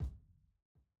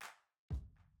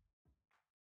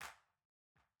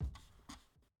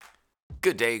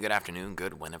Good day, good afternoon,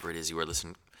 good whenever it is you are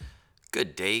listening.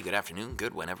 Good day, good afternoon,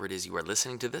 good whenever it is you are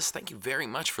listening to this. Thank you very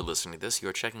much for listening to this. You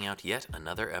are checking out yet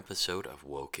another episode of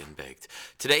Woke and Baked.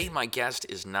 Today, my guest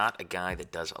is not a guy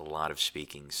that does a lot of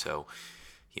speaking, so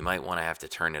you might want to have to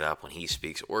turn it up when he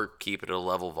speaks or keep it at a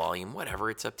level volume, whatever.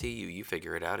 It's up to you. You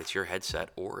figure it out. It's your headset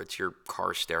or it's your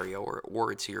car stereo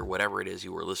or it's your whatever it is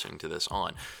you were listening to this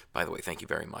on. By the way, thank you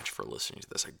very much for listening to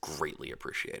this. I greatly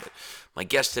appreciate it. My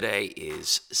guest today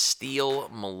is Steele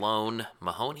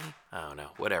Mahoney. I don't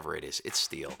know, whatever it is. It's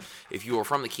Steele. If you are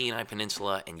from the Kenai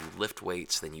Peninsula and you lift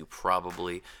weights, then you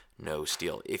probably know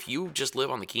Steele. If you just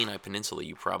live on the Kenai Peninsula,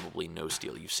 you probably know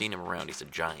Steele. You've seen him around. He's a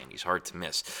giant. He's hard to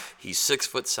miss. He's 6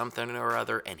 foot something or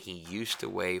other, and he used to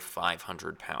weigh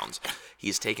 500 pounds.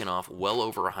 He's taken off well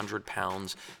over 100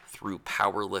 pounds through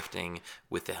powerlifting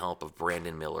with the help of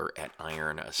Brandon Miller at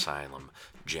Iron Asylum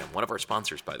Gym. One of our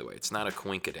sponsors, by the way. It's not a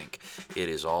coinkadink. It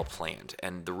is all planned.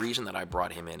 And the reason that I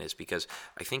brought him in is because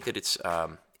I think that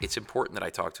it's important that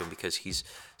I talk to him because he's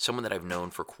someone that I've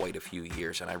known for quite a few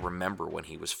years, and I remember when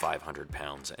he was 500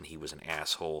 pounds and he was an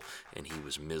asshole and he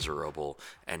was miserable,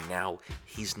 and now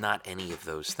he's not any of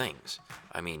those things.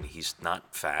 I mean, he's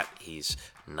not fat, he's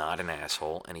not an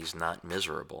asshole, and he's not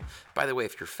miserable. By the way,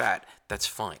 if you're fat, that's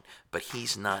fine, but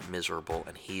he's not miserable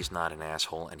and he's not an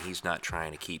asshole and he's not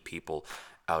trying to keep people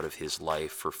out of his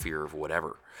life for fear of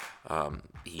whatever.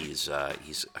 He's a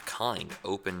kind,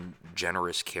 open,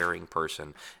 generous, caring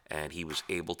person, and he was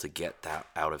able to get that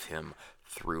out of him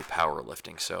through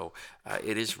powerlifting. So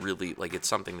it is really like it's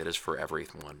something that is for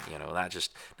everyone. You know, not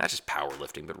just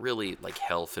powerlifting, but really like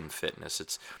health and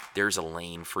fitness. There's a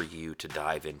lane for you to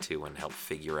dive into and help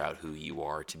figure out who you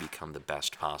are to become the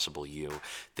best possible you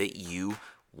that you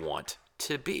want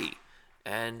to be.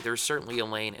 And there's certainly a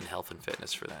lane in health and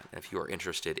fitness for that. And if you are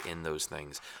interested in those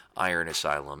things, Iron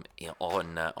Asylum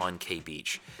on K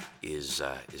Beach is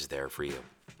there for you.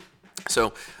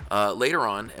 So later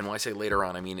on, and when I say later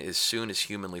on, I mean as soon as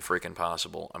humanly freaking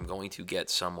possible, I'm going to get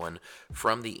someone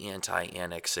from the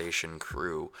anti-annexation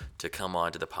crew to come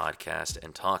onto the podcast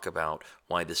and talk about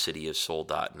why the city of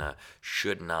Soldotna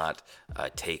should not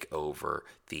take over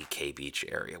the K Beach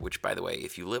area, which, by the way,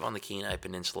 if you live on the Kenai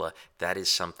Peninsula, that is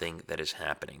something that is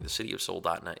happening. The city of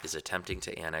Soldotna is attempting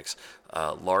to annex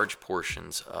large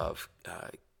portions of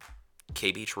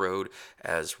K Beach Road,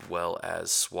 as well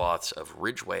as swaths of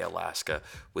Ridgway, Alaska,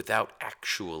 without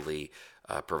actually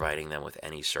providing them with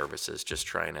any services, just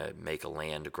trying to make a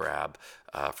land grab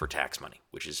for tax money,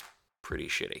 which is pretty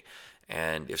shitty.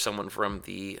 And if someone from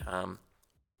the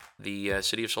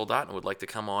city of Soldotna would like to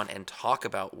come on and talk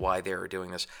about why they're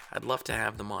doing this, I'd love to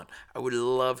have them on. I would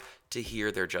love to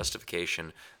hear their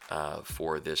justification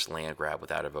for this land grab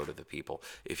without a vote of the people.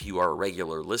 If you are a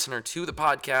regular listener to the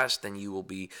podcast, then you will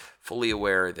be fully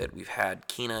aware that we've had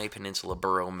Kenai Peninsula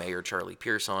Borough Mayor Charlie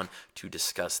Pierce on to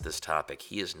discuss this topic.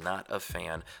 He is not a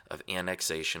fan of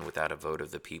annexation without a vote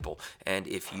of the people. And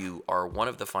if you are one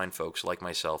of the fine folks like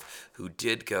myself who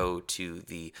did go to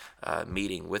the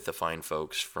meeting with the fine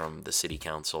folks from the city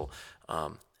council,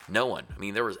 no one, I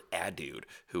mean, there was a dude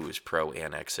who was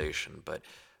pro-annexation, but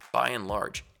by and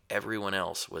large, everyone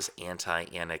else was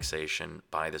anti-annexation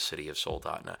by the city of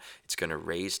Soldotna. It's going to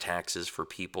raise taxes for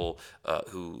people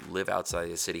who live outside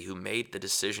the city, who made the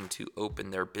decision to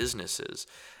open their businesses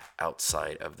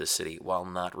outside of the city while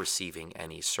not receiving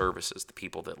any services. The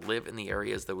people that live in the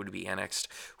areas that would be annexed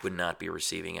would not be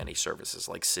receiving any services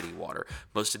like city water.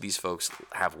 Most of these folks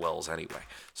have wells anyway,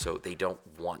 so they don't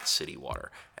want city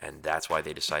water, and that's why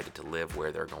they decided to live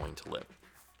where they're going to live,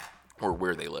 or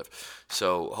where they live.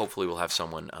 So hopefully we'll have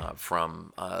someone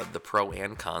from the pro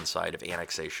and con side of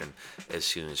annexation as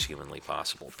soon as humanly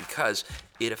possible, because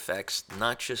it affects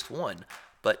not just one,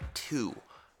 but two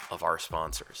of our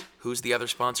sponsors. Who's the other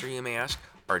sponsor, you may ask?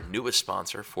 Our newest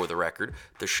sponsor, for the record,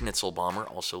 the Schnitzel Bomber,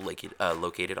 also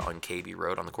located on KB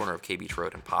Road, on the corner of K Beach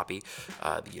Road and Poppy.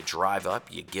 You drive up,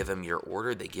 you give them your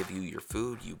order, they give you your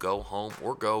food, you go home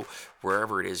or go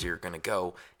wherever it is you're going to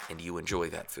go, and you enjoy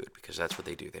that food, because that's what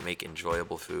they do. They make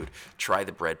enjoyable food. Try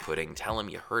the bread pudding. Tell them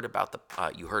you heard about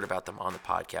them on the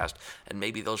podcast, and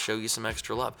maybe they'll show you some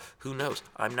extra love. Who knows?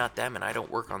 I'm not them, and I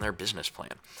don't work on their business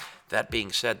plan. That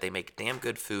being said, they make damn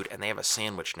good food, and they have a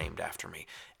sandwich named after me,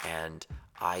 and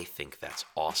I think that's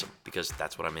awesome, because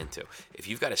that's what I'm into. If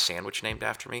you've got a sandwich named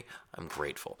after me, I'm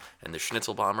grateful. And the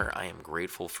Schnitzel Bomber, I am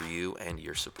grateful for you and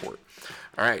your support.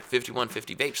 All right,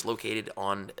 5150 Vapes, located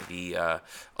on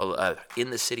in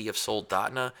the city of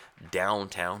Soldotna,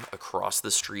 downtown, across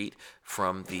the street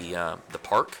from the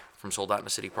park, from Sold Out in the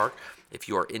City Park. If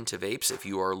you are into vapes, if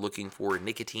you are looking for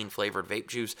nicotine-flavored vape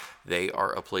juice, they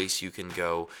are a place you can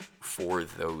go for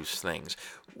those things.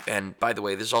 And by the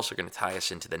way, this is also going to tie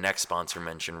us into the next sponsor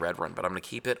mentioned, Red Run, but I'm going to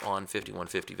keep it on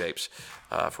 5150 Vapes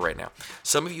for right now.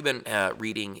 Some of you have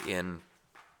been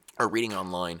reading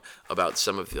online about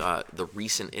some of the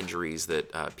recent injuries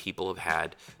that people have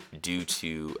had due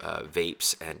to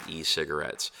vapes and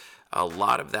e-cigarettes. A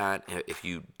lot of that, if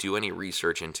you do any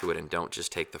research into it and don't just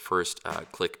take the first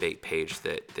clickbait page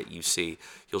that you see,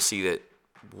 you'll see that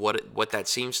what that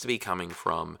seems to be coming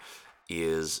from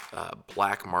is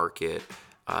black market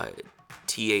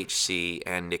THC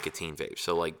and nicotine vapes.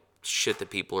 So like shit that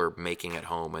people are making at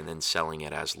home and then selling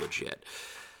it as legit.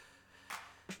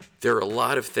 There are a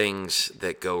lot of things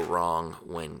that go wrong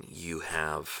when you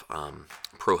have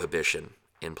prohibition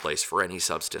in place for any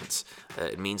substance.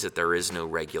 It means that there is no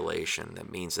regulation.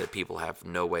 That means that people have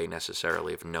no way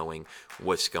necessarily of knowing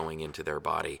what's going into their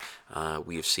body.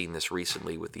 We have seen this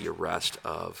recently with the arrest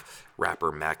of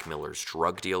rapper Mac Miller's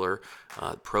drug dealer.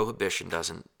 Prohibition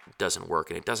doesn't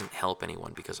work, and it doesn't help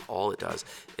anyone, because all it does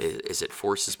is it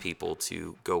forces people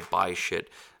to go buy shit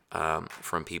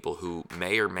from people who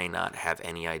may or may not have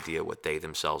any idea what they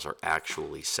themselves are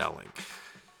actually selling.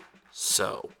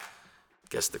 So, I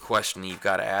guess the question you've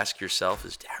got to ask yourself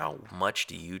is, how much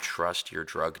do you trust your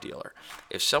drug dealer?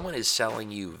 If someone is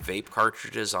selling you vape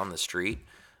cartridges on the street,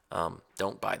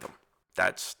 don't buy them.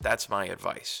 That's my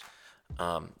advice.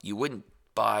 You wouldn't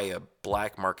buy a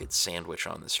black market sandwich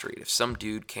on the street. If some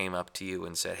dude came up to you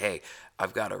and said, hey,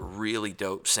 I've got a really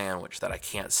dope sandwich that I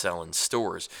can't sell in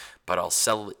stores, but I'll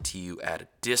sell it to you at a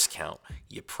discount,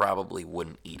 you probably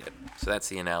wouldn't eat it. So that's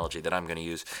the analogy that I'm going to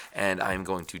use. And I'm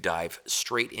going to dive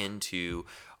straight into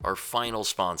our final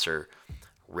sponsor,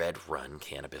 Red Run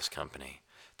Cannabis Company.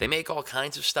 They make all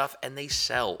kinds of stuff, and they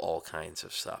sell all kinds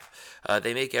of stuff.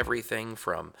 They make everything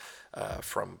from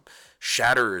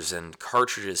shatters and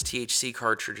cartridges, THC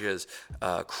cartridges,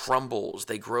 crumbles.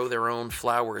 They grow their own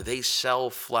flower. They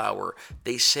sell flower.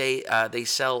 They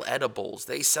sell edibles.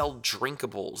 They sell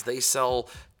drinkables. They sell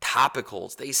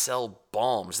topicals. They sell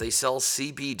balms. They sell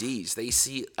CBDs. They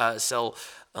sell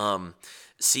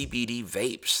CBD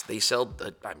vapes. They sell,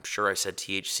 I'm sure I said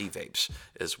THC vapes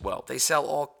as well. They sell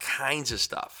all kinds of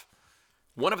stuff.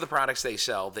 One of the products they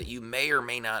sell that you may or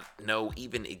may not know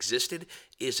even existed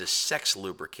is a sex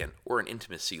lubricant, or an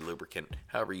intimacy lubricant,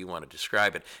 however you want to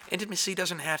describe it. Intimacy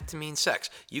doesn't have to mean sex.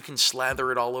 You can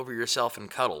slather it all over yourself and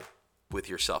cuddle with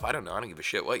yourself. I don't know. I don't give a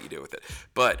shit what you do with it.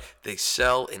 But they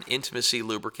sell an intimacy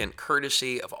lubricant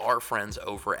courtesy of our friends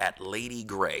over at Lady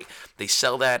Grey. They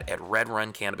sell that at Red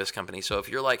Run Cannabis Company. So if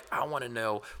you're like, I want to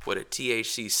know what a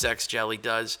THC sex jelly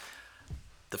does,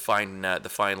 the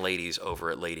fine ladies over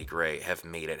at Lady Grey have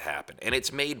made it happen. And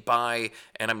it's made by,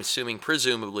 and I'm assuming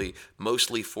presumably,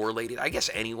 mostly for ladies. I guess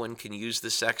anyone can use the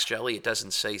sex jelly. It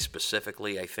doesn't say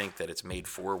specifically, I think, that it's made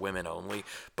for women only.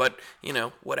 But,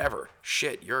 whatever.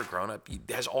 Shit, you're a grown-up. It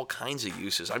has all kinds of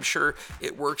uses. I'm sure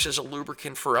it works as a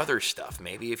lubricant for other stuff.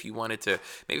 Maybe if you wanted to,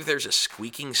 maybe if there's a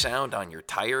squeaking sound on your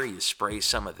tire, you spray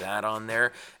some of that on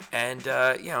there. And,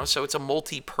 so it's a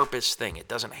multi-purpose thing. It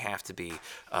doesn't have to be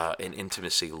an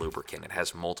intimacy lubricant. It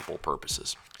has multiple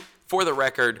purposes. For the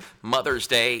record, Mother's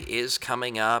Day is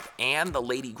coming up, and the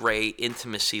Lady Grey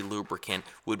Intimacy Lubricant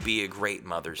would be a great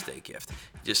Mother's Day gift.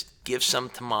 Just give some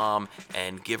to Mom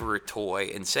and give her a toy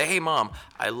and say, hey, Mom,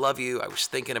 I love you. I was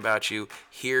thinking about you.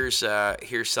 Here's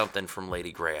something from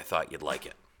Lady Grey. I thought you'd like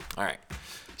it. All right.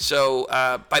 So,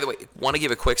 by the way, want to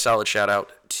give a quick solid shout out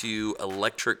to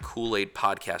Electric Kool-Aid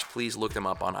Podcast. Please look them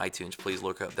up on iTunes. Please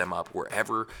look them up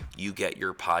wherever you get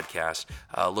your podcast.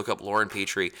 Look up Lauren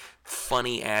Petrie,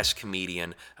 funny-ass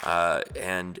comedian,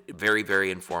 and very,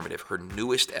 very informative. Her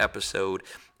newest episode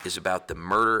is about the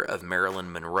murder of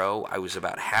Marilyn Monroe. I was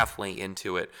about halfway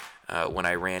into it when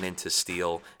I ran into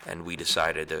Steele, and we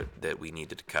decided that we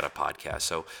needed to cut a podcast.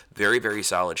 So very, very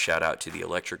solid shout out to the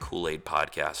Electric Kool-Aid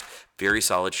Podcast. Very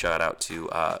solid shout out to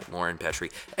Lauren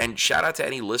Petrie. And shout out to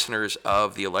any listeners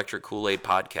of the Electric Kool-Aid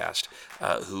Podcast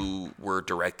who were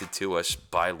directed to us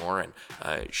by Lauren.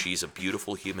 She's a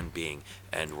beautiful human being,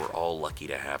 and we're all lucky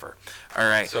to have her. All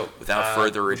right, so without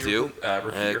further ado,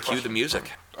 cue the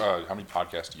music. How many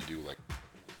podcasts do you do?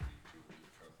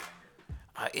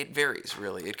 It varies,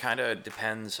 really. It kind of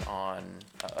depends on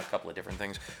a couple of different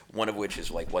things. One of which is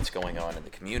like what's going on in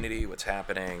the community, what's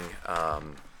happening,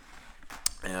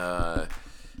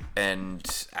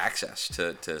 and access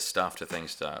to stuff, to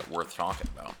things worth talking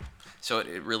about. So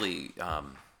it really,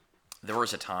 there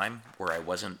was a time where I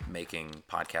wasn't making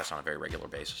podcasts on a very regular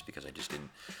basis because I just didn't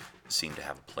seem to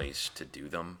have a place to do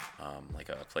them, like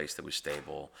a place that was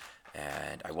stable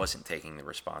and I wasn't taking the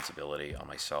responsibility on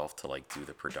myself to like do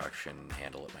the production,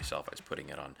 handle it myself. I was putting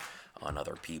it on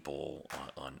other people,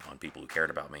 on people who cared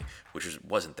about me, which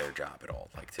wasn't their job at all,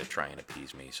 like to try and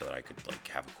appease me so that I could like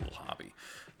have a cool hobby.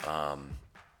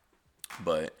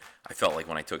 But I felt like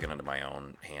when I took it into my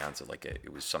own hands, like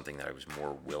it was something that I was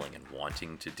more willing and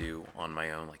wanting to do on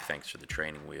my own, like thanks to the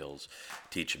training wheels,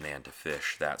 teach a man to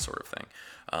fish, that sort of thing.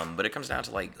 But it comes down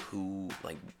to like who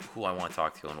I want to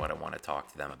talk to and what I want to talk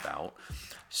to them about.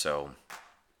 So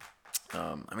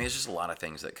I mean, there's just a lot of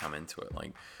things that come into it.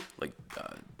 Like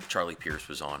Charlie Pierce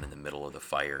was on in the middle of the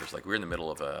fires. Like we were in the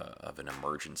middle of an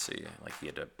emergency. Like he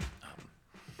had to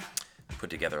put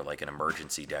together like an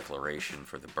emergency declaration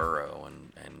for the borough,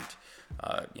 and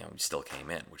you know, he still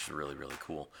came in, which is really, really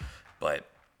cool. But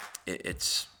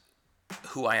it's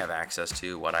who I have access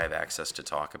to, what I have access to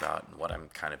talk about, and what I'm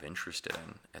kind of interested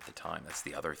in at the time. That's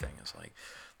the other thing, is like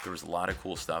there was a lot of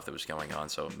cool stuff that was going on,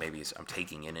 so maybe I'm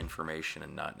taking in information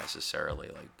and not necessarily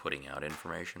like putting out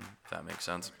information, if that makes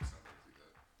sense.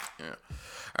 Yeah.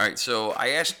 All right. So I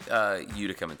asked you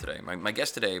to come in today. My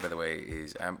guest today, by the way,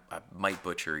 is I might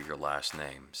butcher your last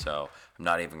name, so I'm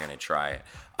not even going to try it.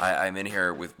 I'm in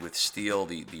here with Steele,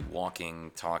 the walking,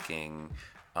 talking.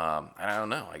 I don't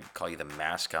know. I call you the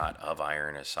mascot of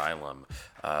Iron Asylum,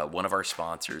 one of our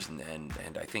sponsors, and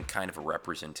I think kind of a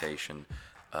representation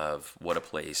of what a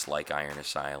place like Iron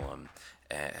Asylum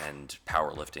and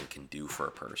powerlifting can do for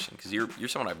a person. Because you're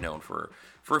someone I've known for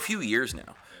a few years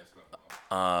now.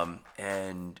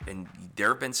 And there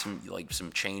have been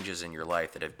some changes in your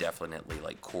life that have definitely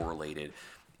like correlated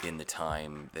in the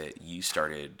time that you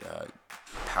started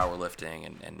powerlifting,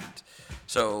 and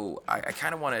so I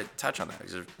kind of want to touch on that,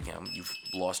 because you know, you've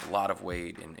lost a lot of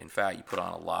weight, and in fact you put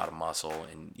on a lot of muscle,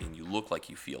 and you look like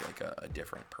you feel like a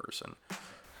different person.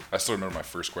 I still remember my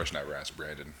first question I ever asked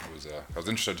Brandon. I was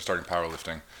interested in starting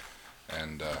powerlifting,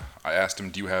 and I asked him,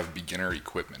 "Do you have beginner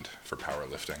equipment for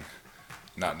powerlifting?"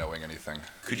 Not knowing anything.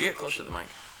 Could you get closer to the mic?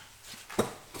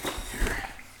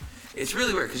 It's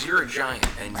really weird because you're a giant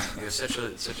and you have such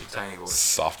a tiny voice.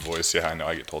 Soft voice, yeah, I know.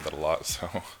 I get told that a lot.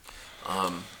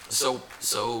 So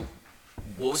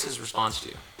what was his response to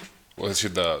you? Well,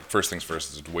 the first things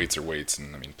first is weights are weights,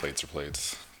 and I mean plates are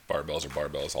plates. Barbells are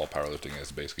barbells. All powerlifting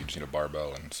is basically just need a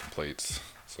barbell and some plates,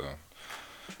 so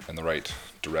in the right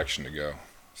direction to go.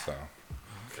 So.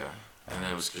 Okay. And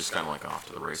then it was just kind of like off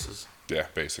to the races. Yeah,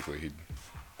 basically he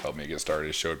helped me get started.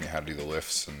 He showed me how to do the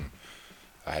lifts, and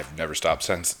I have never stopped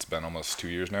since. It's been almost 2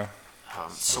 years now.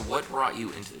 So what brought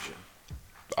you into the gym?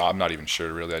 I'm not even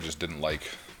sure, really. I just didn't like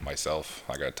myself.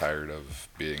 I got tired of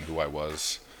being who I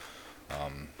was.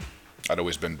 I'd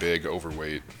always been big,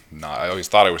 overweight. I always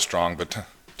thought I was strong, but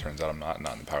turns out I'm not in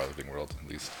the powerlifting world, at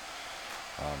least.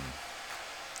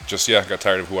 I got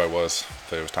tired of who I was.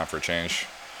 Thought it was time for a change.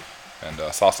 And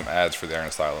saw some ads for the Iron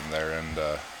Asylum there,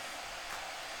 and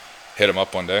hit him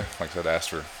up one day. Like I said, asked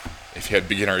for if he had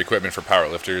beginner equipment for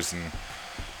powerlifters, and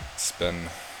it's been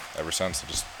ever since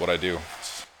just what I do.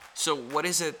 So what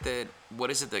is it that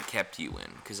kept you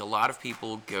in? Because a lot of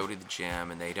people go to the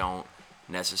gym and they don't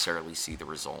necessarily see the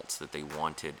results that they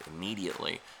wanted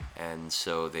immediately, and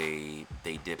so they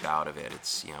dip out of it.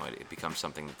 It's, you know, it becomes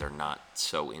something that they're not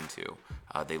so into.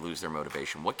 They lose their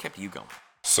motivation. What kept you going?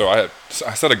 So I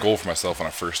set a goal for myself when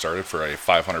I first started for a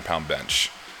 500-pound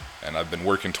bench, and I've been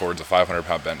working towards a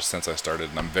 500-pound bench since I started,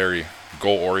 and I'm very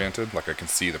goal-oriented. Like I can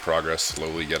see the progress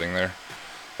slowly getting there.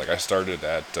 Like I started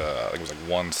at, I think it was like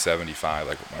 175.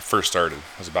 Like when I first started,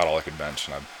 it was about all I could bench,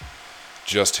 and I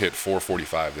just hit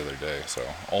 445 the other day. So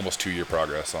almost 2-year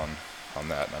progress on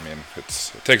that. I mean,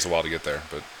 it takes a while to get there,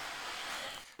 but.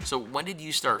 So when did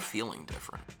you start feeling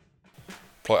different?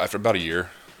 Probably after about a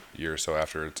year or so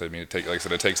after. Like I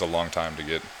said, it takes a long time to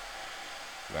get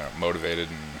motivated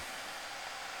and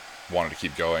wanted to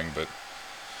keep going, but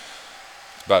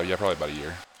it's probably about a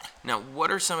year. Now, what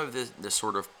are some of the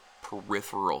sort of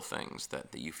peripheral things that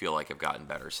you feel like have gotten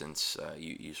better since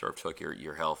you sort of took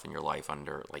your health and your life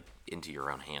into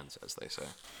your own hands, as they say?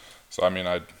 So I mean,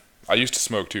 I used to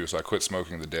smoke too, so I quit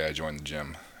smoking the day I joined the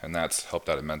gym, and that's helped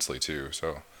out immensely too.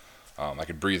 So I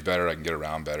can breathe better, I can get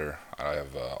around better. I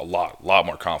have a lot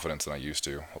more confidence than I used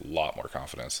to. A lot more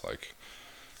confidence. Like,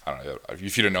 I don't know, if you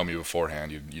didn't know me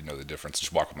beforehand, you'd know the difference.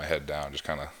 Just walk with my head down, just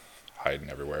kind of hiding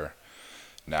everywhere.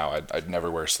 Now I'd never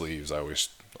wear sleeves. I always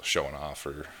showing off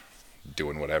or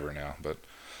doing whatever now. But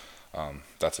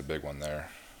that's a big one there.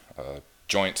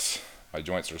 Joints. My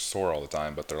joints are sore all the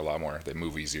time, but they're a lot more. They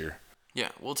move easier. Yeah,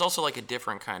 well, it's also like a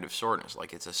different kind of soreness.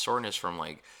 Like it's a soreness from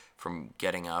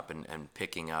getting up and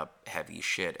picking up heavy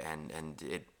shit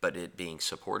but it being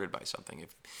supported by something.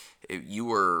 If you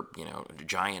were a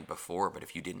giant before, but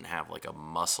if you didn't have like a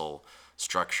muscle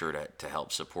structure to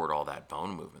help support all that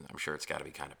bone movement, I'm sure it's got to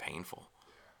be kind of painful.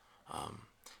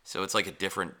 So it's like a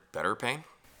different, better pain.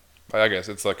 But I guess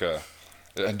it's like a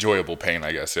enjoyable pain,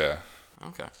 I guess. Yeah.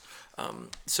 Okay.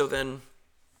 So then,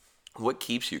 what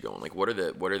keeps you going? Like, what are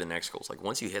the next goals? Like,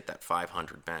 once you hit that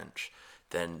 500 bench,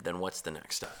 then what's the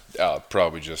next step?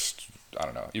 Probably just, I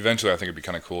don't know. Eventually, I think it'd be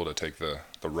kind of cool to take the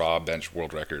raw bench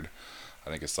world record. I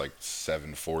think it's like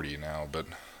 740 now, but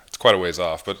it's quite a ways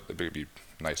off. But it'd be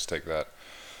nice to take that.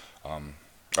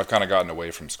 I've kind of gotten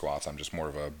away from squats. I'm just more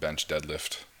of a bench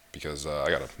deadlift because I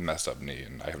got a messed up knee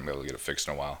and I haven't been able to get it fixed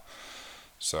in a while.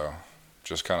 So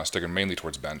just kind of sticking mainly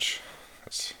towards bench.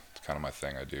 That's kind of my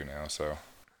thing I do now. So.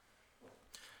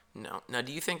 No. Now,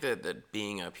 do you think that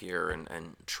being up here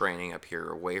and training up here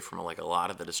away from like a lot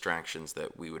of the distractions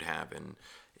that we would have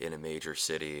in a major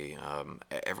city,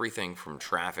 everything from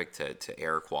traffic to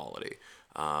air quality,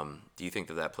 do you think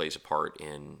that plays a part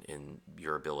in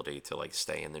your ability to like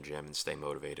stay in the gym and stay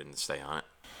motivated and stay on it?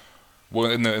 Well,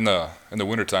 in the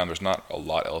wintertime, there's not a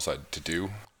lot else to do.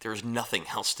 There's nothing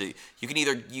else to. You can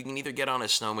either get on a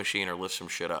snow machine or lift some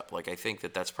shit up. Like I think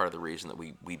that's part of the reason that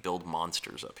we build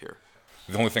monsters up here.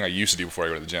 The only thing I used to do before I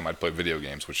go to the gym, I'd play video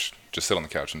games, which just sit on the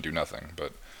couch and do nothing.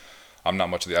 But I'm not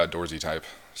much of the outdoorsy type,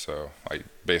 so I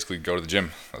basically go to the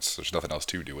gym. There's nothing else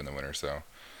to do in the winter, so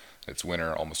it's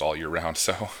winter almost all year round.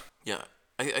 So Yeah,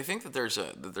 I think that there's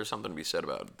something to be said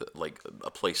about like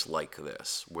a place like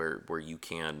this where you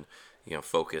can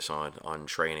focus on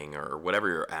training or whatever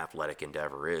your athletic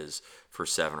endeavor is for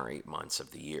 7 or 8 months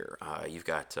of the year. You've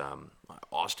got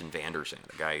Austin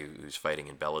Vanderzand, a guy who's fighting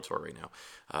in Bellator right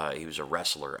now. He was a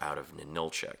wrestler out of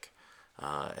Ninilchik.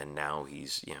 And now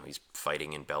he's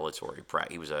fighting in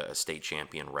Bellator. He was a state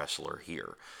champion wrestler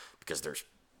here because there's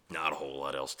not a whole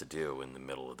lot else to do in the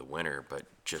middle of the winter, but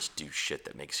just do shit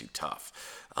that makes you tough.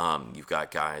 You've got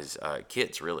guys,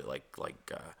 kids really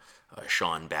like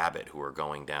Sean Babbitt, who are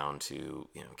going down to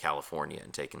California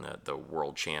and taking the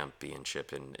world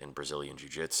championship in Brazilian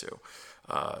Jiu-Jitsu.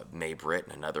 May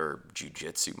Britton, another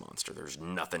jiu-jitsu monster. There's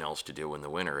nothing else to do in the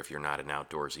winter if you're not an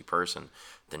outdoorsy person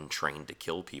than train to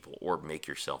kill people or make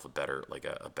yourself a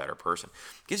better person.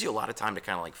 Gives you a lot of time to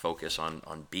kind of like focus on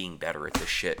being better at the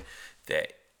shit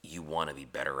that you want to be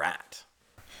better at.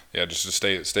 yeah, just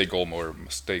to stay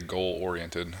goal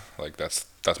oriented. Like that's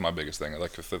my biggest thing.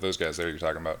 Like if those guys there you're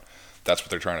talking about, that's what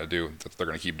they're trying to do. They're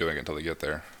going to keep doing it until they get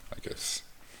there. I guess.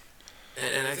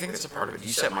 And I think that's a part of it. Do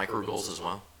you set micro goals as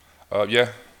well? Yeah,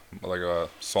 like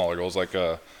smaller goals. Like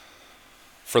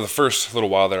for the first little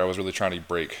while there, I was really trying to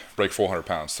break 400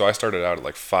 pounds. So I started out at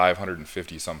like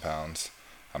 550 some pounds.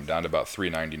 I'm down to about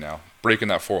 390 now. Breaking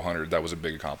that 400, that was a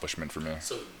big accomplishment for me.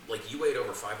 So, like, you weighed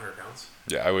over 500 pounds?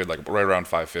 Yeah, I weighed like right around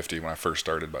 550 when I first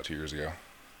started about 2 years ago.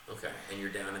 Okay, and you're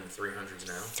down in the 300s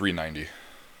now? 390.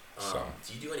 So.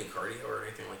 Do you do any cardio or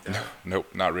anything like that?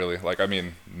 Nope, not really. Like, I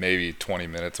mean, maybe 20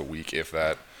 minutes a week, if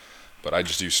that. But I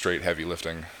just do straight heavy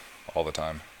lifting all the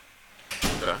time.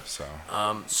 Okay.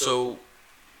 So.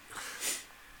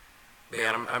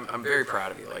 Man, I'm very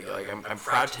proud of you. Like I'm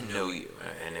proud to know you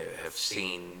and have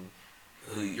seen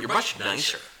who you're much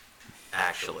nicer.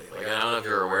 Actually, like I don't know if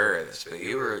you're aware of this, but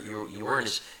you weren't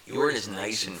as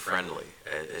nice and friendly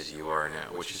as you are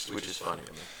now, which is funny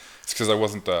to me. It's because I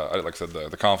wasn't, like I said,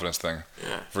 the confidence thing.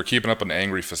 Yeah. For keeping up an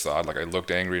angry facade, like I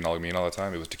looked angry and all mean all the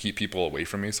time, it was to keep people away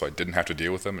from me so I didn't have to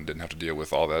deal with them and didn't have to deal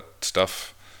with all that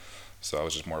stuff. So I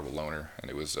was just more of a loner, and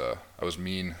it was I was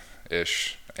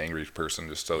mean-ish, angry person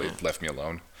just so they left me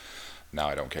alone. Now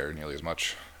I don't care nearly as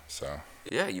much. So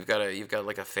yeah, you've got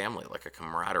like a family, like a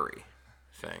camaraderie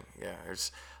thing. Yeah,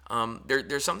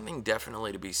 there's something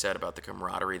definitely to be said about the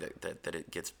camaraderie that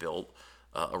it gets built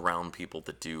around people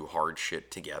that do hard shit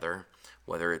together.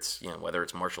 Whether it's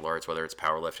martial arts, whether it's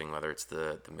powerlifting, whether it's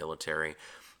the military.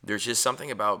 There's just something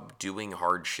about doing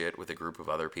hard shit with a group of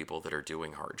other people that are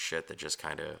doing hard shit that just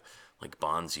kind of like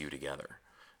bonds you together.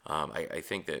 I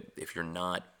think that if you're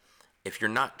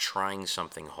not trying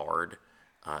something hard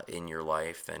in your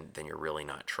life, then you're really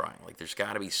not trying. Like there's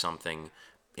got to be something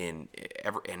and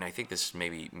I think this is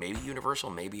maybe universal.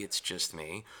 Maybe it's just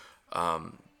me.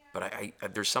 But I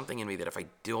there's something in me that if I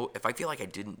feel like I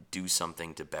didn't do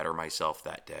something to better myself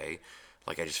that day,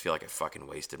 like I just feel like I fucking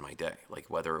wasted my day. Like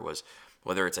whether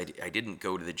it's I didn't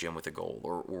go to the gym with a goal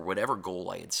or whatever goal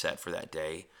I had set for that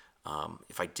day,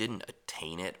 if I didn't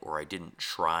attain it or I didn't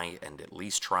try and at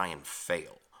least try and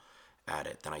fail at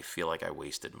it, then I feel like I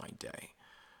wasted my day.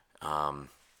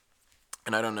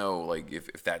 and I don't know like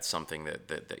if that's something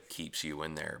that keeps you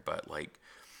in there, but like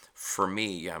for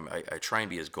me, I try and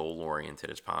be as goal oriented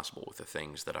as possible with the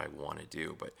things that I want to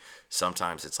do. But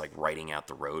sometimes it's like writing out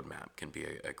the roadmap can be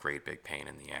a great big pain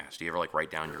in the ass. Do you ever like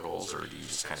write down your goals, or do you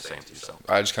just kind of say them to yourself?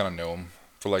 I just kind of know them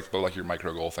for like your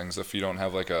micro goal things. If you don't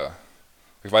have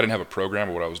if I didn't have a program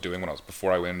of what I was doing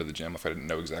before I went into the gym, if I didn't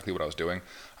know exactly what I was doing,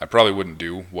 I probably wouldn't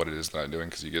do what it is that I'm doing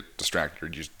because you get distracted or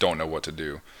you just don't know what to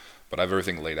do. But I have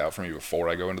everything laid out for me before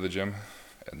I go into the gym,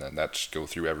 and then just go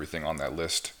through everything on that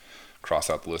list, cross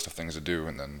out the list of things to do,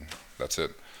 and then that's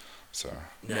it. So.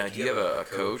 Now, do you have a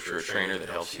coach or a trainer that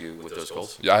helps you with those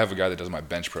goals? Yeah, I have a guy that does my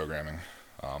bench programming.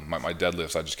 My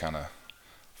deadlifts, I just kind of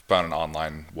found an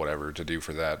online whatever to do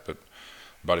for that, but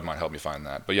a buddy might help me find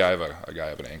that. But yeah, I have a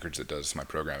guy up in Anchorage that does my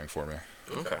programming for me.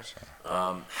 Okay.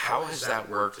 So. How has that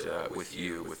worked with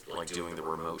you with like doing the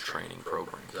remote training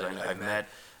program? Because I've met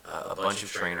a bunch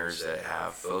of trainers that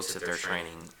have folks that they're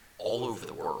training all over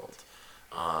the world.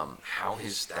 How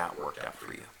has that worked out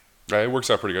for you? Right, it works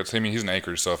out pretty good. So, I mean, he's in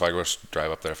Anchorage, so if I go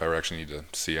drive up there, if I ever actually need to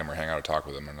see him or hang out or talk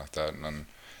with him or like that, and then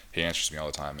he answers me all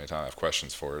the time anytime I have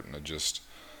questions for it, and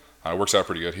it works out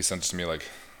pretty good. He sends it to me like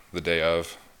the day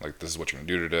of, like, this is what you're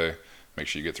gonna do today. Make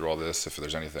sure you get through all this. If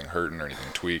there's anything hurting or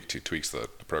anything tweaked, he tweaks the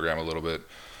program a little bit.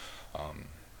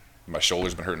 My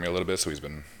shoulder's been hurting me a little bit, so he's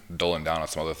been dulling down on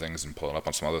some other things and pulling up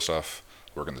on some other stuff,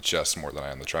 working the chest more than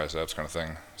I am the triceps kind of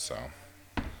thing. So.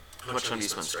 How much time do you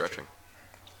spend stretching?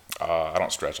 I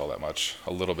don't stretch all that much.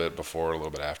 A little bit before, a little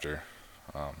bit after.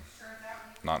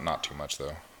 Not too much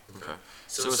though. Okay.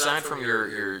 So aside from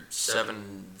your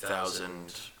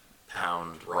 7,000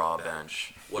 pound raw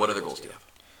bench, what other goals do you have?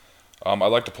 I'd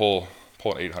like to pull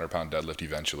an 800 pound deadlift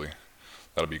eventually.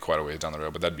 That'll be quite a ways down the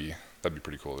road, but that'd be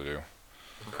pretty cool to do.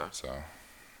 Okay. So,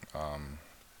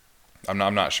 I'm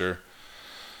not sure.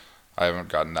 I haven't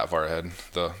gotten that far ahead.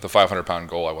 The 500 pound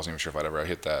goal, I wasn't even sure if I'd ever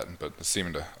hit that, but it's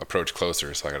seeming to approach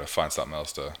closer, so I got to find something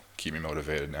else to keep me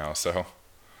motivated now. So.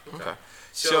 Okay.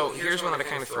 So here's one that I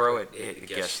kind of throw at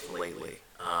guests lately.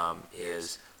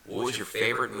 Is what was your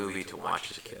favorite movie to watch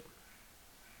as a kid?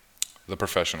 The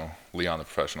Professional, Leon the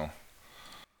Professional.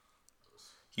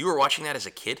 You were watching that as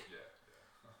a kid? Yeah.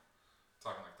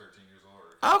 Talking like 13 years old.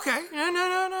 Okay.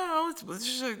 No. It's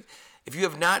just if you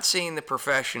have not seen The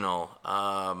Professional,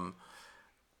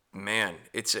 man,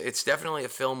 it's definitely a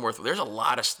film worth. There are a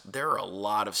lot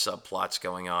of subplots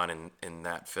going on in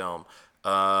that film.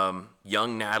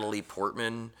 Young Natalie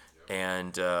Portman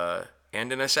and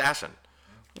an assassin.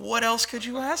 What else could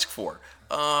you ask for?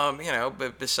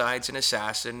 But besides an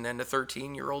assassin and a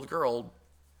 13-year-old girl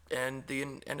and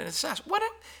an assassin.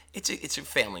 It's a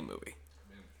family movie. I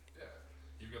mean, yeah,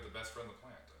 you've got the best friend on the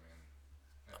planet.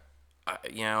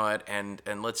 You know what? And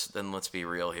let's be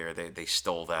real here. They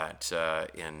stole that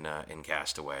in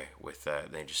Castaway with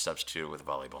they just substituted it with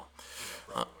volleyball.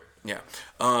 Yeah.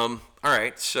 All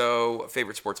right. So,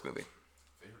 favorite sports movie?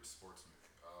 Favorite sports movie?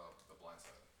 The Blind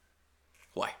Side.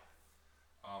 Why?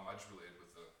 I just related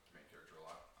with the main character a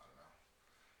lot. I don't know.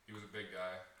 He was a big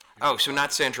guy. Oh, so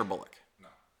not Sandra Bullock. No.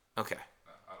 Okay.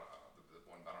 No, I don't know. The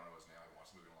one, I don't know his name. I haven't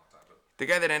watched the movie in a long time. But The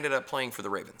guy that ended up playing for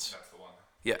the Ravens. that's the one.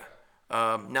 Yeah.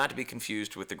 Not to be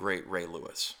confused with the great Ray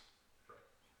Lewis. Right.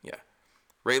 Yeah.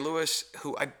 Ray Lewis,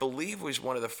 who I believe was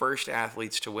one of the first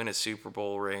athletes to win a Super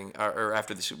Bowl ring, or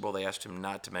after the Super Bowl, they asked him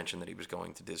not to mention that he was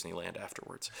going to Disneyland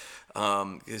afterwards.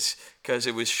 Because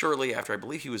it was shortly after, I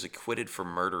believe he was acquitted for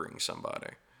murdering somebody.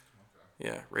 Okay.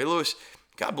 Yeah. Ray Lewis,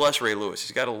 God bless Ray Lewis.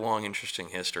 He's got a long, interesting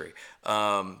history.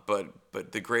 But one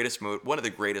of the greatest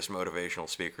motivational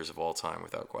speakers of all time,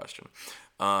 without question.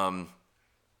 All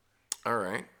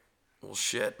right. Well,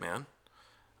 shit, man.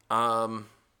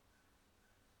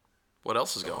 What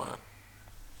else is going on?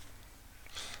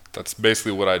 That's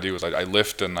basically what I do. Is I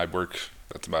lift and I work.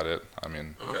 That's about it. I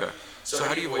mean. Okay. So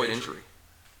how do you avoid injury?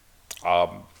 I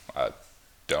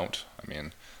don't. I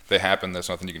mean, they happen. There's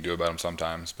nothing you can do about them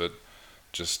sometimes. But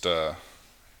just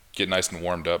get nice and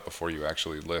warmed up before you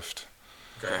actually lift.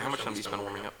 Okay. How much time do you spend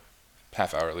warming up?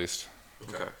 Half hour at least.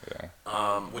 Okay. Yeah.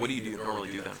 What do you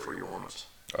normally do then for your warm-ups?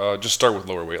 Just start with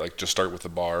lower weight. Like just start with the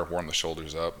bar, warm the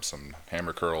shoulders up, some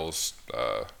hammer curls,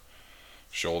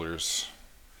 shoulders.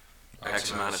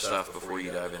 X amount of stuff before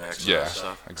you dive into X amount Yeah, of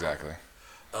stuff? exactly.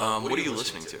 What are you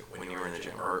listening to when you're in the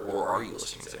gym? Or are you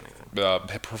listening to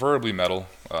anything? Preferably metal.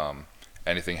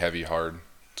 Anything heavy, hard,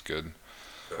 it's good.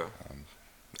 Okay.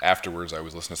 Afterwards, I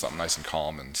always listen to something nice and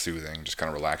calm and soothing, just kind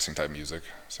of relaxing type music.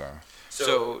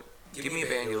 So give me a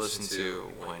band you listen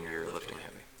to when you're lifting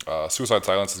heavy. Suicide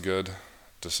Silence is good.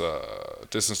 Just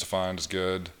Distance Defined is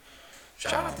good.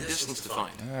 Shout out to Distance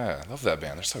Defined. Yeah, I love that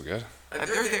band. They're so good.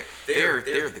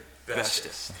 They're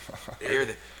bestest.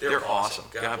 They're awesome.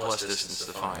 God bless Distance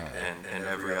Defined and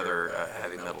every other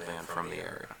heavy metal band from the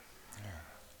area.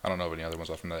 I don't know of any other ones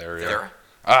off from that area. They're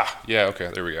Yeah,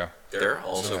 okay, there we go. They're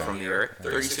also from the area.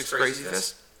 36 Crazy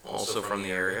Fist, also from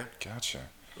the area. Gotcha.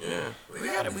 Yeah,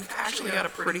 we've actually got a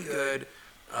pretty good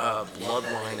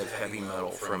bloodline of heavy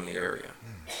metal from the area.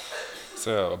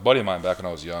 So a buddy of mine back when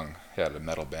I was young, he had a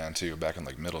metal band too, back in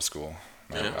like middle school.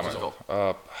 What was it called?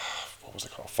 What was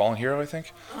it called? Fallen Hero, I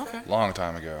think. Okay. Long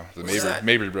time ago. The that?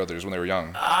 Mabry brothers when they were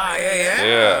young. Yeah.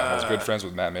 Yeah, I was good friends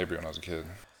with Matt Mabry when I was a kid.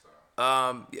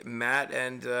 Matt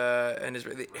and his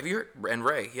have you heard and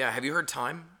Ray? Yeah, have you heard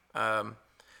Time?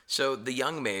 So the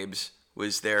Young Mabes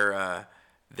was their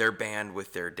band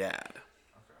with their dad.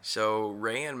 So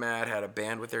Ray and Matt had a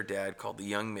band with their dad called the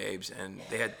Young Mabes, and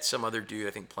they had some other dude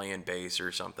I think playing bass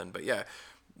or something. But yeah,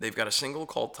 they've got a single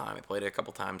called Time. I played it a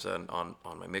couple times on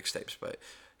my mixtapes, but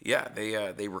yeah,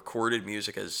 they recorded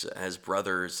music as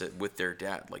brothers with their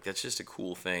dad. Like that's just a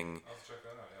cool thing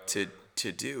to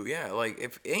do. Yeah, like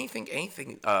if anything,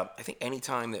 I think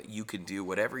anytime that you can do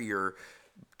whatever your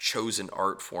chosen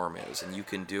art form is, and you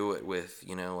can do it with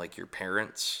like your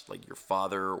parents, like your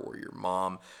father or your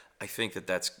mom. I think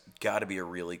that's got to be a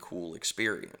really cool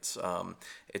experience.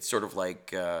 It's sort of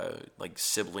like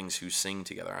siblings who sing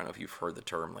together. I don't know if you've heard the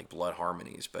term like blood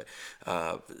harmonies, but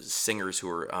singers who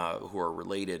are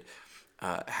related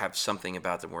have something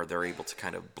about them where they're able to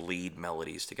kind of bleed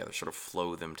melodies together, sort of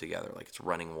flow them together like it's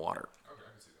running water. Okay,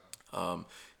 I can see that.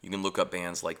 You can look up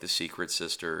bands like the Secret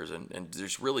Sisters, and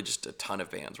there's really just a ton of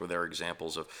bands where there are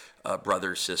examples of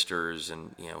brothers, sisters,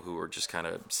 and who are just kind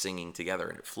of singing together,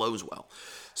 and it flows well.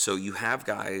 So you have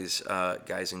guys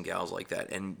and gals like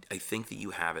that, and I think that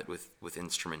you have it with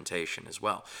instrumentation as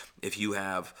well. If you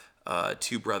have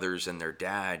two brothers and their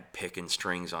dad picking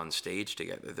strings on stage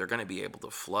together, they're going to be able to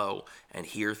flow and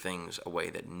hear things a way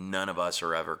that none of us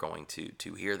are ever going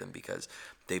to hear them because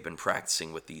they've been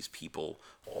practicing with these people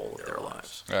all of their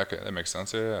lives. Yeah, okay, that makes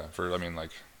sense. Yeah.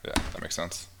 That makes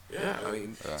sense. Yeah, I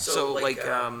mean, so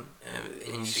and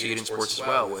you see it in sports as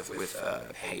well with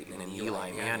Peyton and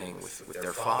Eli Manning with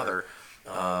their father,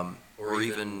 or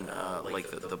even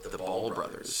like the Ball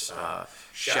brothers.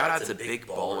 Shout out to Big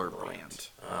Baller Brand.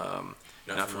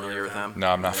 Not familiar with them?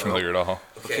 No, I'm not familiar at all.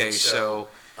 Okay, so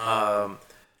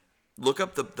look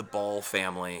up the Ball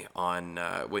family on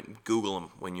Google them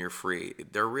when you're free.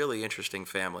 They're a really interesting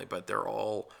family, but they're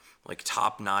all like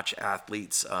top-notch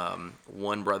athletes.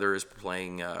 One brother is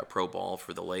playing pro ball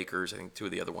for the Lakers. I think two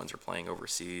of the other ones are playing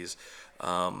overseas.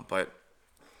 But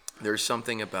there's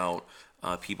something about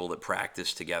people that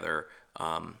practice together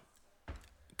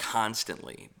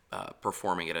constantly,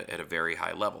 performing at a very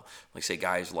high level. Like say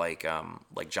guys like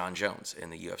John Jones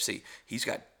in the UFC. He's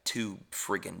got two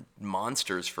friggin'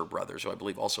 monsters for brothers, who I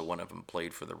believe also one of them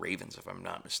played for the Ravens, if I'm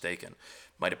not mistaken.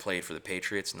 Might have played for the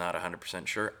Patriots, not 100%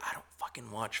 sure. I don't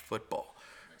fucking watch football.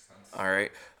 All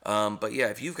right. But yeah,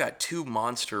 if you've got two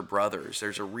monster brothers,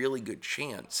 there's a really good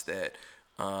chance that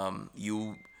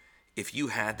if you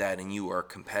had that and you are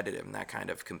competitive and that kind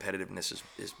of competitiveness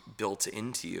is built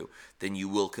into you, then you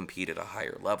will compete at a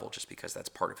higher level just because that's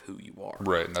part of who you are.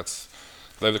 Right, and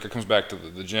it comes back to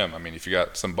the gym. I mean, if you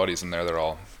got some buddies in there that are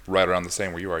all right around the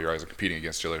same where you are, you're always competing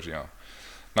against each other,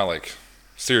 not like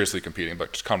seriously competing,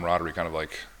 but just camaraderie, kind of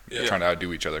like trying to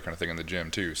outdo each other kind of thing in the gym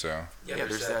too. So yeah,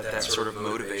 there's that sort of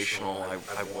motivational,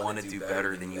 I want to do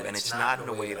better than you, and it's not in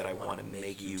a way that I want to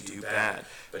make you do bad,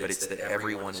 but it's that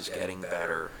everyone is getting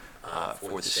better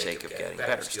for the sake of getting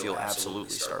better. Steel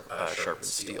absolutely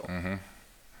sharpens steel. Mm-hmm.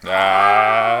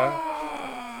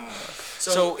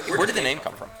 So where did the name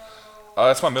come from?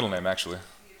 That's my middle name, actually.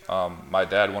 My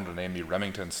dad wanted to name me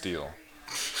Remington Steele,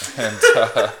 and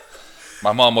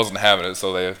my mom wasn't having it,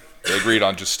 so they agreed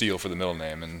on just Steele for the middle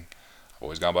name, and I've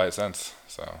always gone by it since.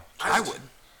 So I would.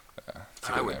 Yeah, it's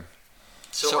a good name.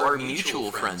 So our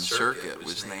mutual friend Circuit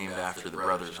was named after the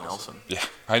brothers Nelson. Yeah,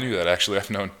 I knew that actually.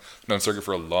 I've known Circuit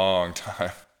for a long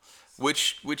time.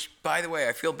 Which, by the way,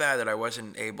 I feel bad that I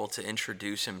wasn't able to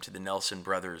introduce him to the Nelson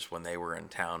brothers when they were in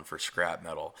town for scrap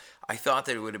metal. I thought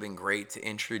that it would have been great to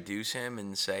introduce him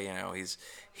and say,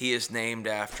 he is named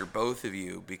after both of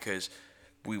you, because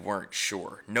we weren't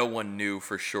sure. No one knew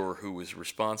for sure who was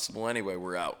responsible. Anyway,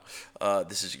 we're out.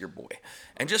 This is your boy.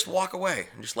 And just walk away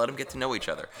and just let them get to know each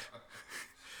other.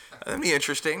 That'd be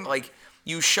interesting. Like,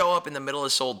 you show up in the middle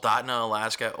of Soldotna,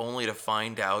 Alaska, only to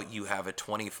find out you have a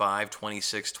 25,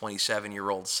 26,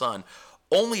 27-year-old son,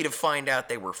 only to find out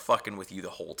they were fucking with you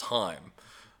the whole time.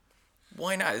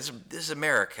 Why not? This is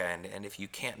America, and if you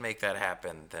can't make that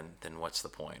happen, then what's the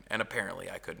point? And apparently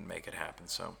I couldn't make it happen,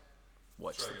 so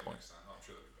what's the point?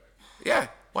 Yeah,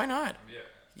 why not? Yeah,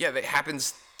 Yeah, that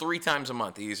happens 3 times a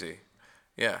month, easy.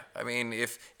 Yeah, I mean,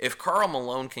 if Carl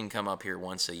Malone can come up here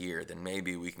once a year, then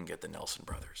maybe we can get the Nelson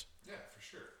brothers. Yeah, for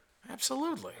sure.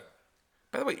 Absolutely.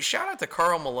 By the way, shout out to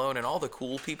Carl Malone and all the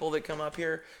cool people that come up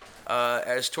here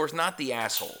as tourists, not the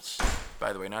assholes.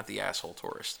 By the way, not the asshole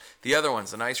tourists. The other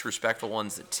ones, the nice, respectful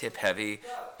ones that tip heavy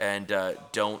and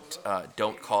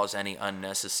don't cause any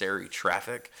unnecessary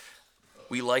traffic.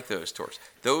 We like those tours.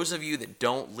 Those of you that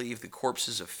don't leave the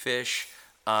corpses of fish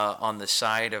on the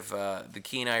side of the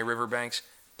Kenai riverbanks,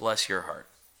 bless your heart.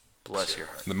 Bless your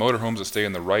heart. The motorhomes that stay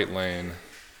in the right lane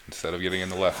instead of getting in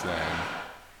the left lane.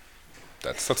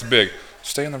 That's big.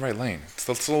 Stay in the right lane. It's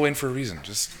the slow lane for a reason.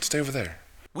 Just stay over there.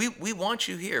 We want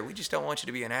you here. We just don't want you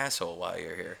to be an asshole while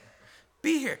you're here.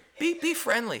 Be here. Be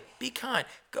friendly. Be kind.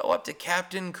 Go up to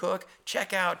Captain Cook.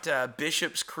 Check out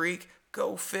Bishop's Creek.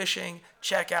 Go fishing.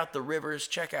 Check out the rivers.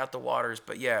 Check out the waters.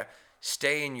 But yeah,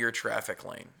 stay in your traffic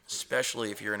lane,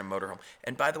 especially if you're in a motorhome.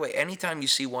 And by the way, anytime you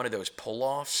see one of those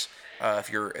pull-offs, if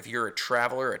you're a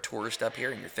traveler, a tourist up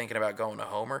here, and you're thinking about going to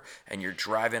Homer, and you're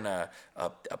driving a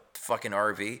fucking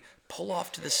RV, pull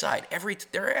off to the side.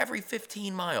 They're every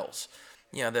 15 miles.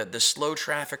 You know, the slow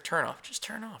traffic turnoff. Just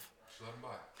turn off. Let them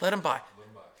by. Let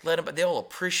them by. Let them by. They'll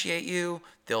appreciate you.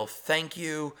 They'll thank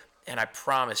you. And I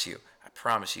promise you,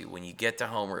 when you get to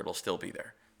Homer, it'll still be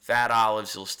there. Fat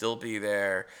Olives will still be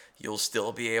there. You'll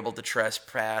still be able to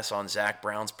trespass on Zach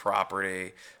Brown's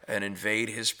property and invade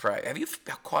his privacy. Have you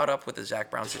caught up with the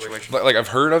Zach Brown situation? Like I've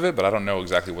heard of it, but I don't know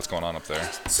exactly what's going on up there.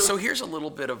 So here's a little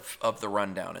bit of the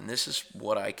rundown, and this is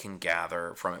what I can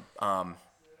gather from it.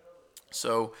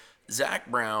 So Zach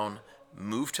Brown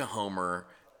moved to Homer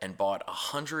and bought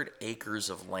 100 acres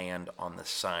of land on the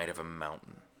side of a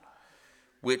mountain,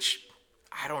 which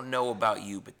I don't know about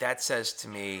you, but that says to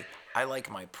me, I like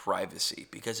my privacy,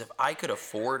 because if I could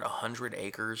afford 100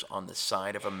 acres on the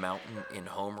side of a mountain in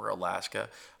Homer, Alaska,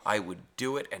 I would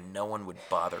do it and no one would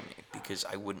bother me, because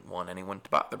I wouldn't want anyone to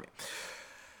bother me.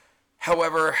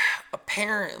 However,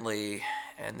 apparently,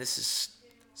 and this is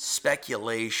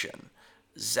speculation,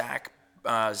 Zach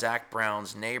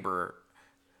Brown's neighbor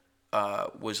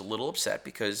was a little upset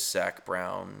because Zach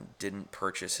Brown didn't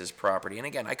purchase his property. And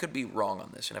again, I could be wrong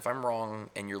on this. And if I'm wrong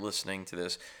and you're listening to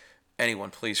this, anyone,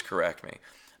 please correct me.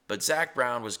 But Zach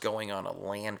Brown was going on a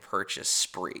land purchase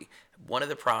spree. One of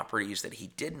the properties that he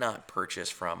did not purchase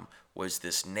from was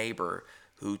this neighbor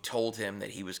who told him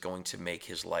that he was going to make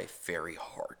his life very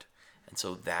hard. And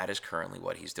so that is currently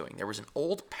what he's doing. There was an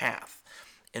old path,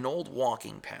 an old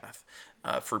walking path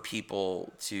for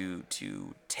people to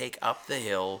take up the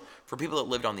hill, for people that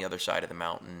lived on the other side of the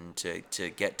mountain to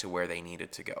get to where they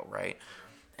needed to go, right?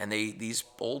 And these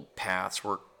old paths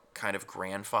were kind of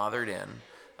grandfathered in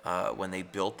when they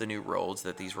built the new roads,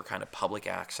 that these were kind of public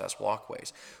access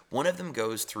walkways. One of them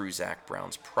goes through Zach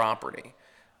Brown's property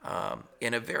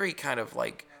in a very kind of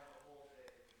like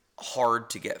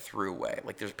hard to get through way.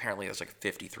 Like there's like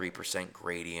 53%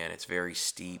 gradient. It's very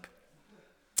steep.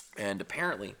 And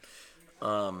apparently,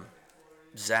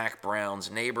 Zach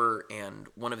Brown's neighbor and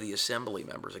one of the assembly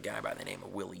members, a guy by the name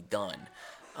of Willie Dunn,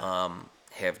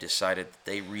 have decided that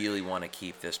they really want to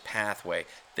keep this pathway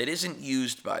that isn't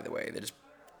used, by the way, that is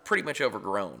pretty much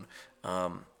overgrown,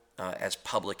 as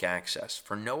public access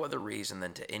for no other reason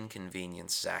than to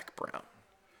inconvenience Zach Brown.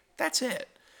 That's it.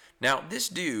 Now, this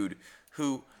dude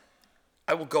who,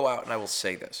 I will go out and I will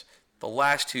say this, the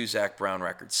last 2 Zach Brown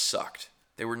records sucked.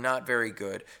 They were not very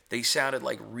good. They sounded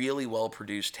like really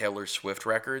well-produced Taylor Swift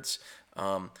records,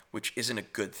 which isn't a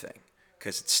good thing,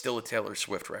 because it's still a Taylor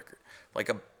Swift record. Like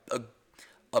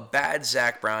a bad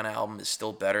Zach Brown album is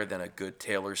still better than a good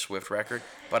Taylor Swift record,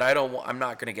 but I'm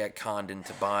not going to get conned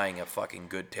into buying a fucking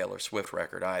good Taylor Swift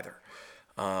record either.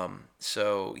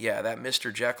 So yeah, that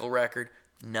Mr. Jekyll record,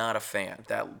 not a fan.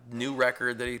 That new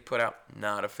record that he put out,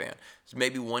 not a fan. There's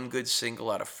maybe one good single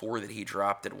out of 4 that he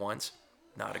dropped at once.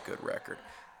 Not a good record.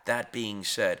 That being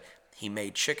said, he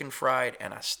made Chicken Fried,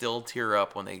 and I still tear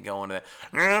up when they go into that.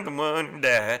 I'm the one who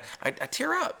died. I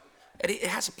tear up. It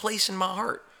has a place in my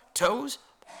heart. Toes,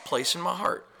 place in my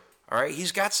heart. All right?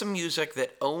 He's got some music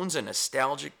that owns a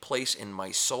nostalgic place in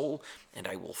my soul, and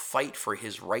I will fight for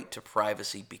his right to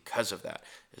privacy because of that.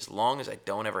 As long as I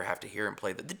don't ever have to hear him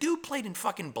play. The dude played in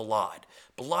fucking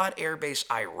Balad Air Base,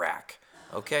 Iraq.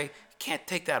 Okay? Can't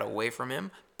take that away from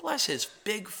him. Bless his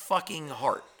big fucking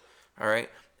heart. All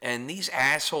right? And these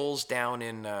assholes down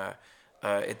in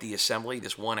at the assembly,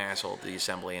 this one asshole at the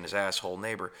assembly and his asshole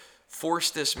neighbor,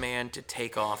 forced this man to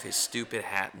take off his stupid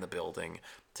hat in the building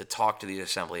to talk to the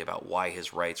assembly about why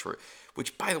his rights were,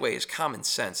 which, by the way, is common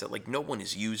sense, that, like, no one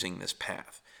is using this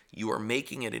path. You are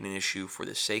making it an issue for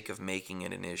the sake of making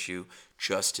it an issue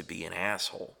just to be an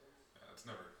asshole. Yeah, it's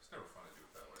never fun to do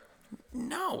it that way.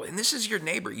 No, and this is your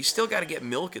neighbor. You still got to get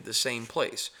milk at the same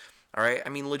place. All right? I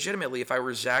mean, legitimately, if I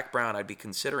were Zach Brown, I'd be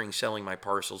considering selling my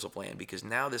parcels of land because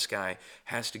now this guy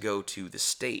has to go to the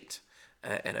state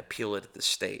and appeal it at the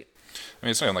state. I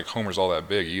mean, it's not even like Homer's all that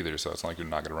big either, so it's not like you're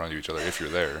not going to run into each other if you're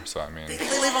there. So, I mean. They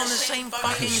live on the same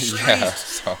fucking street. Yeah,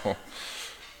 so.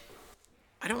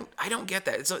 I don't get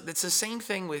that. It's the same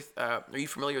thing with. Are you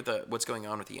familiar with what's going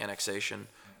on with the annexation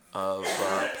of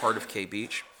part of K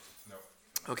Beach? No.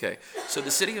 Okay, so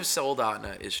the city of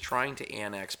Soldotna is trying to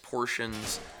annex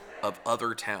portions of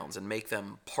other towns and make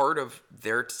them part of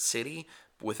their city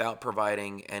without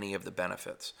providing any of the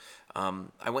benefits.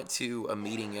 I went to a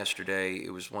meeting yesterday.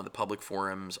 It was one of the public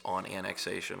forums on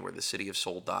annexation where the city of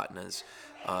Soldotna's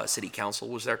city council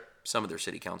was there. Some of their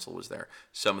city council was there.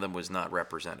 Some of them was not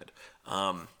represented.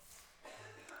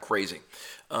 Crazy.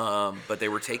 But they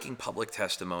were taking public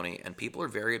testimony, and people are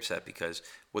very upset because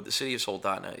what the city of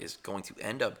Soldotna is going to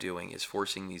end up doing is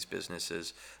forcing these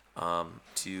businesses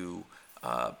to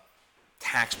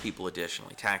tax people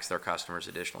additionally, tax their customers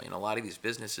additionally. And a lot of these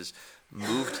businesses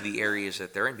moved to the areas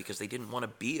that they're in because they didn't want to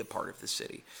be a part of the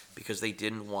city, because they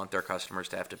didn't want their customers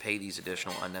to have to pay these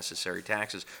additional unnecessary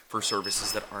taxes for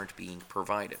services that aren't being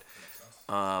provided.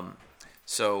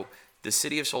 So the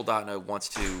city of Soldotna wants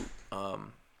to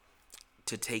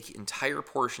take entire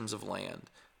portions of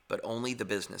land, but only the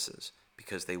businesses,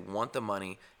 because they want the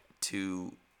money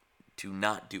to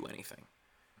not do anything.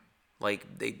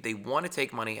 Like, they want to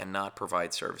take money and not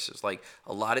provide services. Like,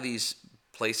 a lot of these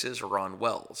places are on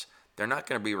wells. They're not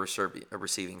going to be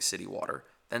receiving city water.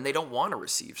 Then they don't want to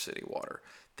receive city water.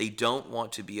 They don't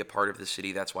want to be a part of the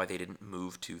city. That's why they didn't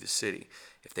move to the city.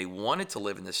 If they wanted to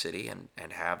live in the city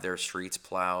and have their streets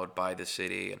plowed by the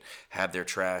city and have their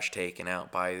trash taken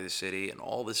out by the city and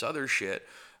all this other shit,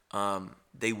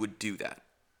 they would do that.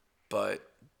 But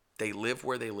they live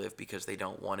where they live because they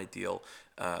don't want to deal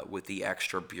with the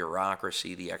extra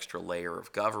bureaucracy, the extra layer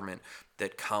of government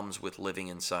that comes with living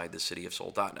inside the city of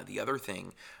Soldotna. The other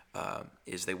thing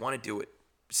is they want to do it.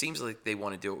 Seems like they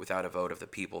want to do it without a vote of the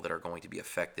people that are going to be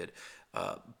affected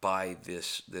by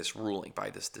this ruling, by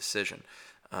this decision.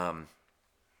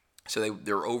 So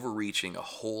they're overreaching a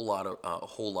whole lot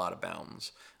of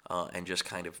bounds and just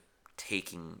kind of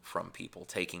taking from people,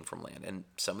 taking from land. And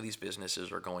some of these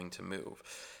businesses are going to move.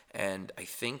 And I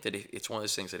think that it's one of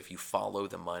those things that if you follow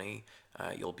the money,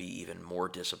 you'll be even more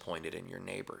disappointed in your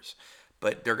neighbors.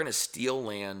 But they're going to steal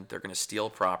land. They're going to steal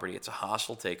property. It's a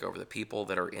hostile takeover. The people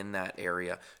that are in that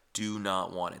area do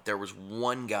not want it. There was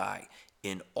one guy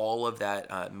in all of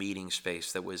that meeting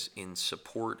space that was in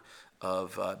support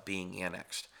of being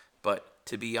annexed. But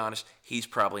to be honest, he's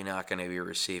probably not going to be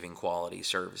receiving quality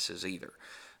services either.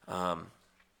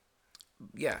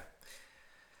 Yeah.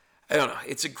 I don't know.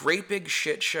 It's a great big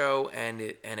shit show, and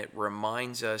it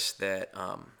reminds us that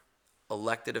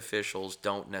elected officials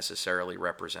don't necessarily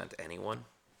represent anyone,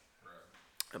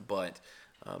 but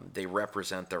they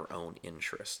represent their own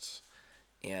interests,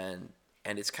 and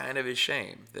it's kind of a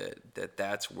shame that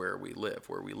that's where we live.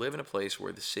 Where we live in a place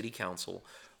where the city council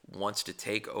wants to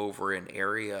take over an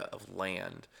area of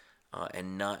land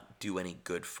and not do any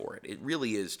good for it. It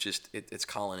really is just it's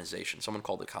colonization. Someone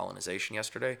called it colonization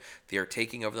yesterday. They are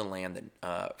taking over the land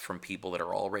from people that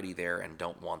are already there and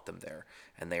don't want them there,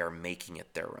 and they are making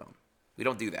it their own. We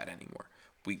don't do that anymore.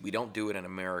 We don't do it in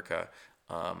America,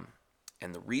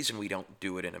 and the reason we don't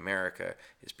do it in America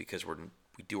is because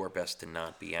we do our best to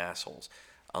not be assholes.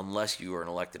 Unless you are an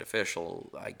elected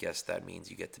official, I guess that means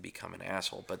you get to become an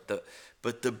asshole. But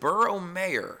the borough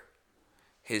mayor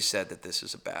has said that this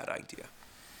is a bad idea.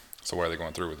 So why are they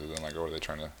going through with it then? Like, or are they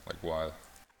trying to, like, why?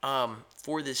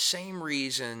 For the same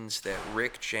reasons that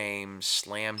Rick James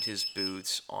slammed his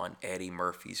boots on Eddie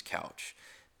Murphy's couch.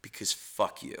 Because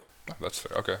fuck you. Oh, that's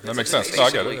fair. Okay, that makes sense. No,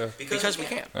 I get it. Yeah. Because we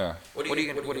can't. Yeah. What are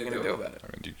you going to do about it?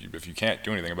 I mean, if you can't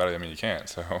do anything about it, I mean, you can't.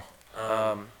 So.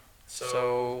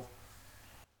 So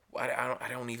I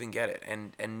don't even get it,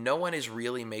 and no one is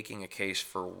really making a case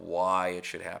for why it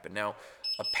should happen. Now,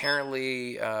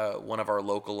 apparently, one of our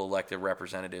local elected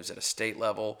representatives at a state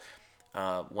level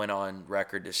went on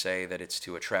record to say that it's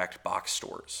to attract box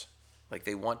stores. Like,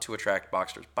 they want to attract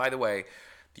box stores. By the way,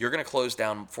 you're going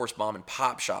to force mom and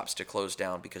pop shops to close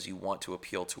down because you want to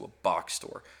appeal to a box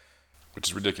store. Which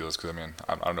is ridiculous because, I mean,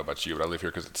 I don't know about you, but I live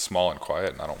here because it's small and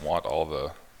quiet, and I don't want all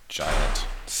the giant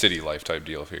city life type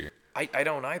deal here. I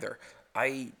don't either.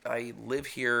 I live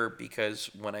here because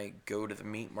when I go to the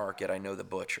meat market, I know the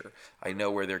butcher. I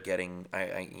know where they're getting.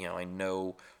 I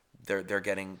know they're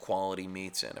getting quality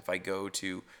meats in. If I go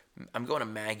to I'm going to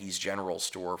Maggie's General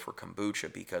Store for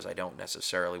kombucha because I don't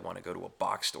necessarily want to go to a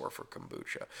box store for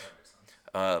kombucha.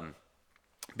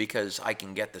 Because I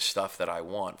can get the stuff that I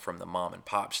want from the mom and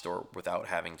pop store without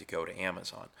having to go to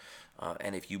Amazon.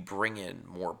 And if you bring in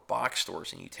more box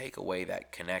stores and you take away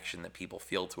that connection that people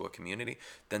feel to a community,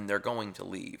 then they're going to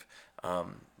leave.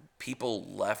 People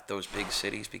left those big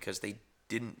cities because they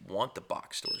didn't want the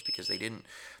box stores, because they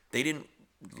didn't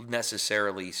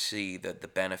necessarily see the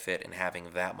benefit in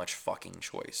having that much fucking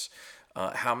choice.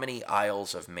 How many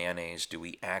aisles of mayonnaise do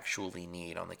we actually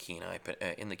need on the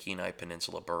in the Kenai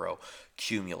Peninsula borough,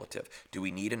 cumulative? Do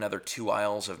we need another 2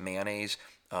 aisles of mayonnaise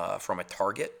from a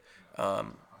Target?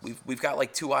 We've got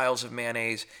like 2 aisles of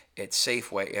mayonnaise at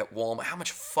Safeway, at Walmart. How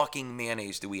much fucking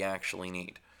mayonnaise do we actually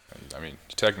need? I mean,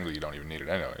 technically you don't even need it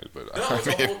anyway, but No, I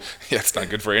mean, yeah, it's not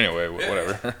good for you anyway.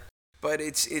 Whatever. But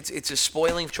it's a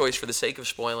spoiling choice for the sake of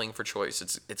spoiling for choice.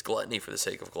 It's gluttony for the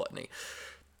sake of gluttony.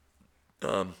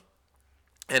 And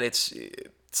it's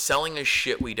selling us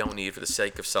shit we don't need for the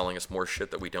sake of selling us more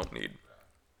shit that we don't need.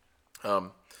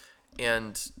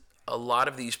 And a lot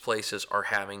of these places are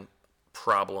having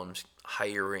problems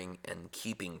hiring and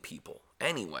keeping people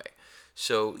anyway.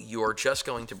 So you're just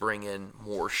going to bring in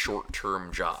more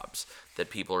short-term jobs that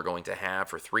people are going to have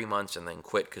for 3 months and then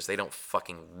quit because they don't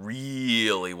fucking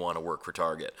really want to work for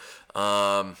Target.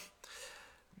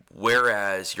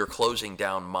 Whereas you're closing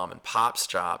down mom and pop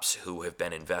shops who have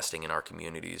been investing in our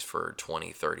communities for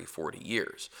 20, 30, 40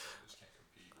 years. Just can't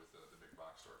compete with the big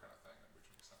box store kind of thing, which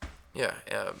makes sense.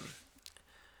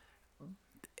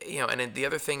 Yeah. And then the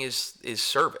other thing is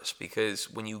service,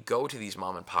 because when you go to these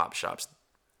mom and pop shops,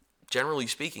 generally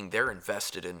speaking, they're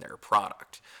invested in their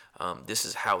product. This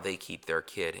is how they keep their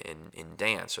kid in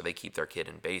dance, or they keep their kid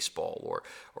in baseball,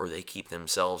 or they keep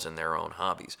themselves in their own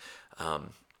hobbies.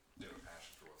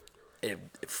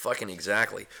 Fucking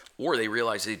exactly. Or they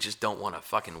realize they just don't want to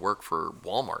fucking work for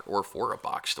Walmart or for a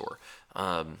box store.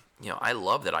 I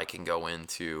love that I can go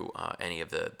into any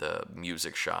of the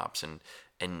music shops and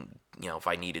if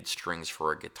I needed strings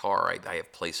for a guitar, I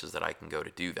have places that I can go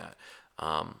to do that.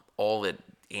 All that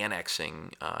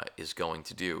annexing is going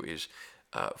to do is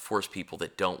force people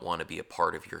that don't want to be a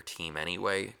part of your team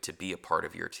anyway to be a part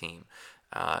of your team.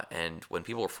 And when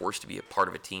people are forced to be a part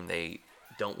of a team they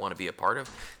don't want to be a part of,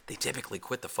 they typically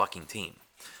quit the fucking team.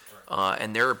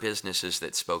 And there are businesses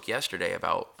that spoke yesterday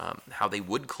about how they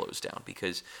would close down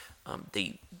because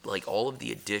they like all of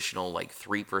the additional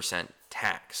 3%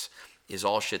 tax is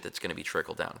all shit that's going to be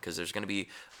trickled down, because there's going to be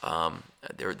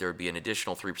there would be an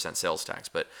additional 3% sales tax,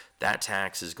 but that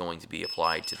tax is going to be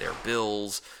applied to their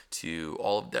bills, to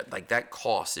all of that. That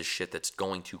cost is shit that's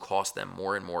going to cost them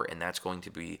more and more, and that's going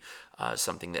to be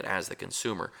something that as the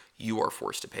consumer you are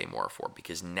forced to pay more for,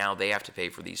 because now they have to pay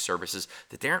for these services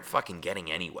that they aren't fucking getting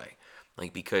anyway.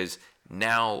 Because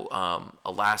now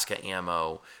Alaska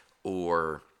Ammo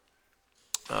or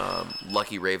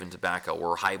Lucky Raven Tobacco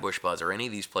or High Bush Buds or any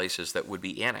of these places that would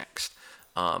be annexed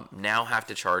now have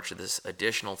to charge this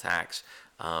additional tax,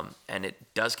 and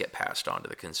it does get passed on to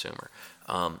the consumer.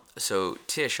 So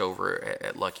Tish over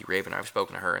at Lucky Raven, I've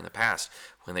spoken to her in the past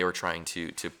when they were trying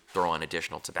to throw on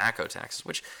additional tobacco taxes,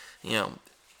 which,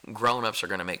 grown-ups are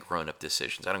going to make grown-up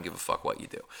decisions. I don't give a fuck what you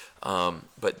do.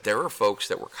 But there are folks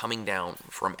that were coming down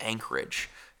from Anchorage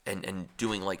and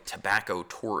doing tobacco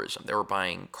tourism. They were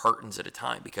buying cartons at a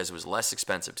time because it was less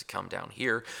expensive to come down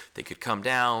here. They could come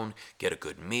down, get a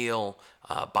good meal,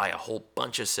 buy a whole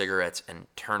bunch of cigarettes, and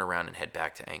turn around and head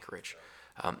back to Anchorage.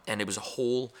 And it was a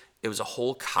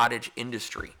whole cottage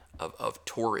industry of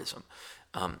tourism.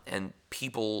 And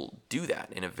people do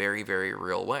that in a very, very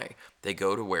real way. They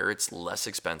go to where it's less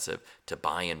expensive to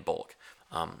buy in bulk.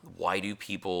 Why do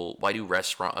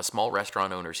small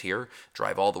restaurant owners here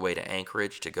drive all the way to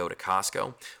Anchorage to go to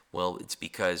Costco? Well, it's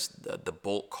because the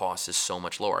bulk cost is so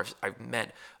much lower. I've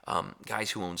met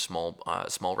guys who own small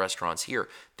restaurants here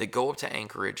that go up to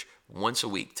Anchorage once a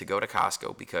week to go to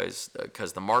Costco because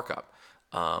the markup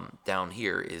down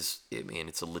here it's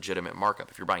a legitimate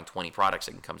markup. If you're buying 20 products,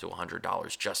 it can come to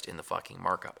 $100 just in the fucking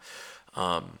markup.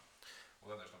 Well,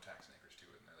 then there's no tax in Anchorage too,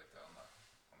 isn't there?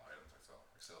 On the items I sell,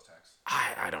 sales tax.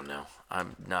 I don't know.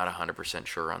 I'm not 100%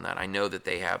 sure on that. I know that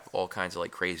they have all kinds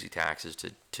of crazy taxes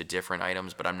to different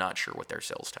items, but I'm not sure what their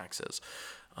sales tax is.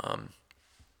 I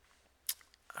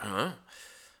don't know.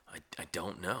 I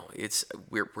don't know.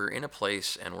 We're in a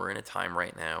place and we're in a time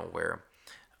right now where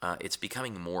it's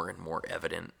becoming more and more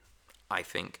evident, I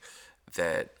think,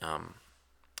 that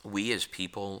we as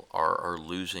people are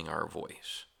losing our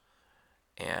voice,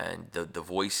 and the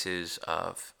voices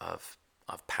of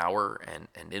power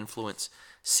and influence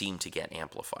seem to get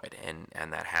amplified, and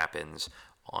that happens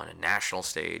on a national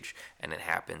stage, and it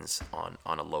happens on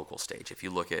a local stage. If you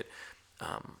look at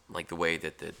like the way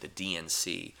that the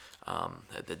DNC,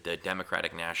 the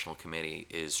Democratic National Committee,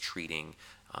 is treating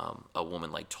a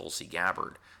woman like Tulsi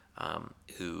Gabbard,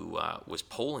 who was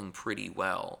polling pretty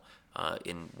well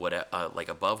in what like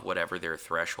above whatever their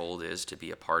threshold is to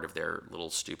be a part of their little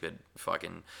stupid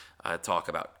fucking talk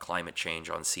about climate change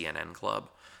on CNN Club.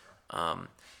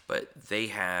 But they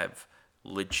have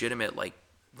legitimate like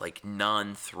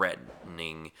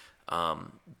non-threatening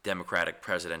Democratic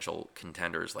presidential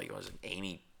contenders, like was it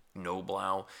Amy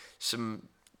Noblow, some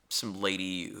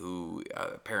lady who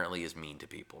apparently is mean to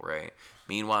people, right?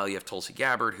 Meanwhile, you have Tulsi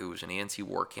Gabbard, who is an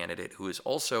anti-war candidate, who is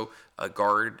also a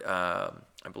guard.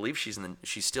 I believe she's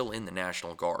still in the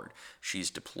National Guard. She's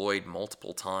deployed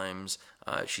multiple times.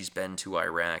 She's been to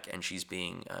Iraq, and she's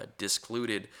being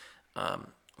discluded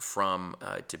from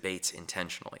debates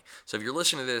intentionally. So if you're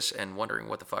listening to this and wondering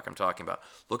what the fuck I'm talking about,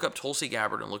 look up Tulsi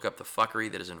Gabbard and look up the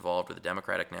fuckery that is involved with the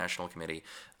Democratic National Committee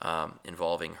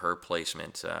involving her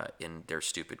placement in their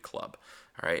stupid club.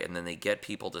 All right, and then they get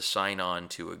people to sign on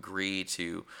to agree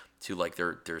to like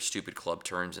their stupid club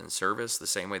terms and service, the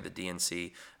same way the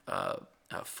DNC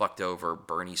fucked over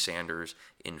Bernie Sanders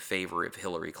in favor of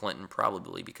Hillary Clinton,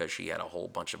 probably because she had a whole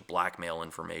bunch of blackmail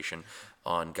information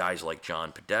on guys like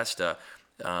John Podesta,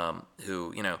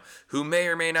 who may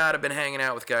or may not have been hanging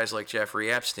out with guys like Jeffrey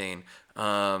Epstein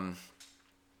and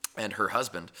her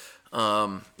husband.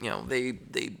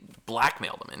 They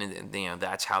blackmailed them, and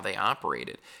that's how they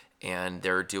operated. And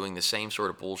they're doing the same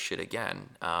sort of bullshit again,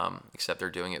 except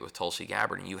they're doing it with Tulsi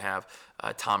Gabbard. And you have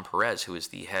Tom Perez, who is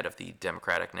the head of the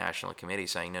Democratic National Committee,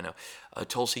 saying, no,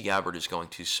 Tulsi Gabbard is going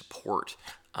to support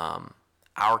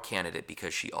our candidate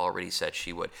because she already said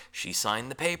she would. She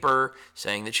signed the paper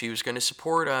saying that she was going to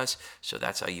support us. So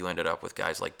that's how you ended up with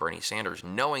guys like Bernie Sanders,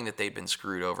 knowing that they'd been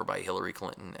screwed over by Hillary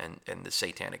Clinton and the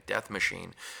satanic death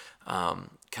machine,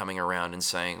 coming around and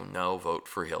saying, no, vote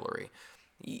for Hillary.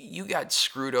 You got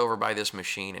screwed over by this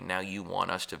machine, and now you want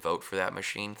us to vote for that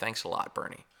machine? Thanks a lot,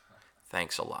 Bernie.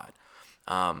 Thanks a lot.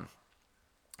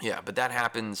 But that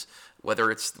happens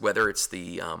whether it's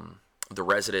the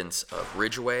residents of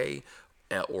Ridgeway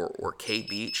or K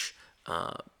Beach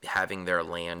having their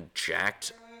land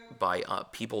jacked by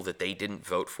people that they didn't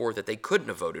vote for, that they couldn't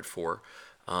have voted for,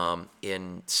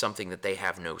 in something that they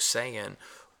have no say in,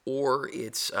 or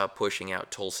it's pushing out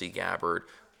Tulsi Gabbard,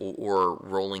 or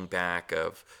rolling back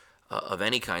of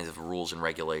any kinds of rules and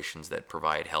regulations that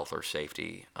provide health or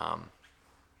safety. I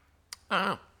don't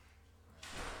know.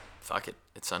 Fuck it.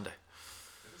 It's Sunday.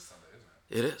 It is Sunday,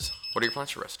 isn't it? It is. What are your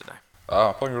plans for the rest of the day?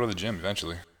 I'll probably go to the gym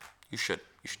eventually. You should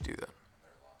do that.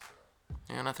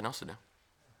 Yeah, nothing else to do.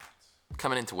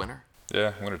 Coming into winter?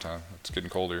 Yeah, wintertime. It's getting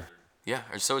colder. Yeah.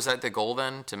 So is that the goal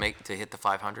then, to hit the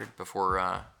 500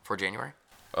 before January?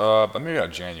 Maybe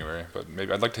not January, but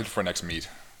maybe I'd like to hit for next meet,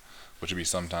 which would be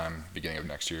sometime beginning of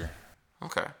next year.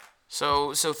 Okay.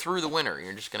 So through the winter,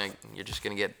 you're just gonna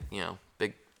get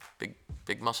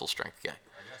big muscle strength guy. I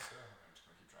guess so. I'm just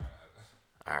gonna keep trying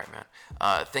that. All right,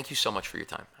 man. Thank you so much for your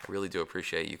time. I really do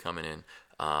appreciate you coming in.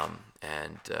 Yeah.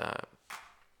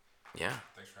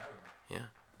 Thanks for having me. Yeah.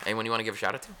 Anyone you want to give a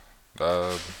shout out to?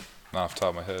 Not off the top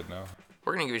of my head, no.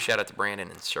 We're gonna give a shout out to Brandon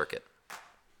and Circuit.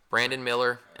 Brandon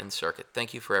Miller and Circuit.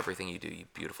 Thank you for everything you do, you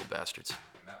beautiful bastards.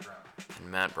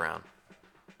 And Matt Brown.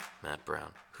 Matt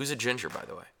Brown. Who's a ginger, by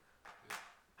the way?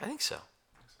 I think so.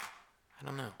 I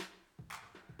don't know.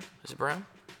 Is it Brown?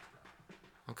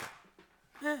 Okay.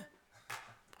 I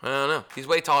don't know. He's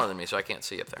way taller than me, so I can't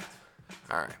see up there.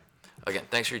 All right. Again,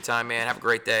 thanks for your time, man. Have a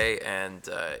great day. And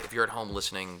if you're at home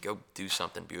listening, go do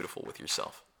something beautiful with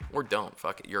yourself. Or don't.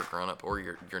 Fuck it. You're a grown-up, or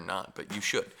you're not. But you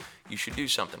should. You should do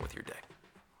something with your day.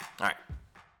 All right.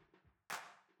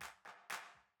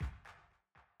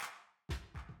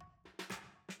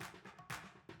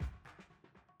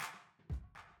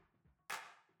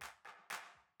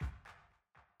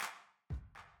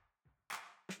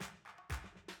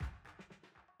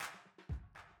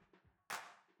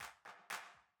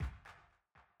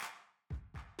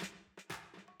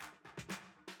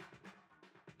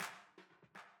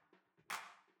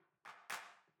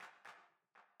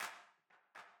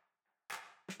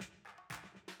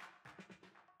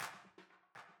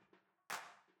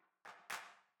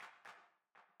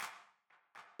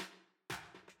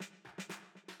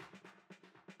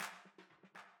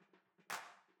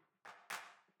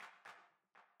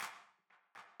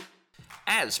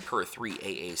 As per 3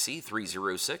 AAC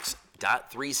 306,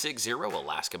 .360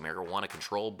 Alaska Marijuana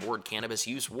Control Board Cannabis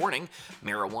Use Warning.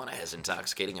 Marijuana has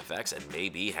intoxicating effects and may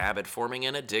be habit-forming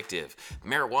and addictive.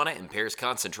 Marijuana impairs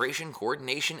concentration,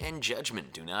 coordination, and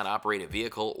judgment. Do not operate a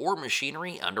vehicle or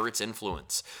machinery under its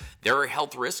influence. There are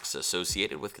health risks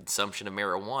associated with consumption of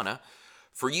marijuana.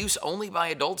 For use only by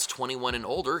adults 21 and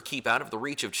older, keep out of the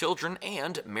reach of children,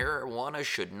 and marijuana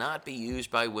should not be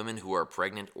used by women who are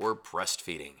pregnant or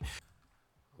breastfeeding.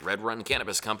 Red Run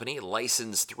Cannabis Company,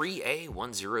 license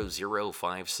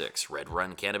 3A10056. Red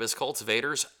Run Cannabis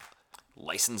Cultivators,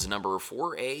 license number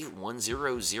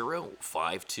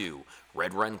 4A10052.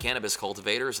 Red Run Cannabis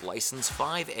Cultivators, license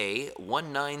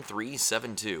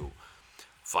 5A19372.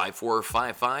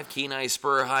 5455 Kenai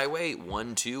Spur Highway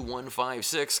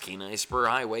 12156, Kenai Spur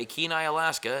Highway, Kenai,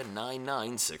 Alaska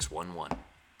 99611.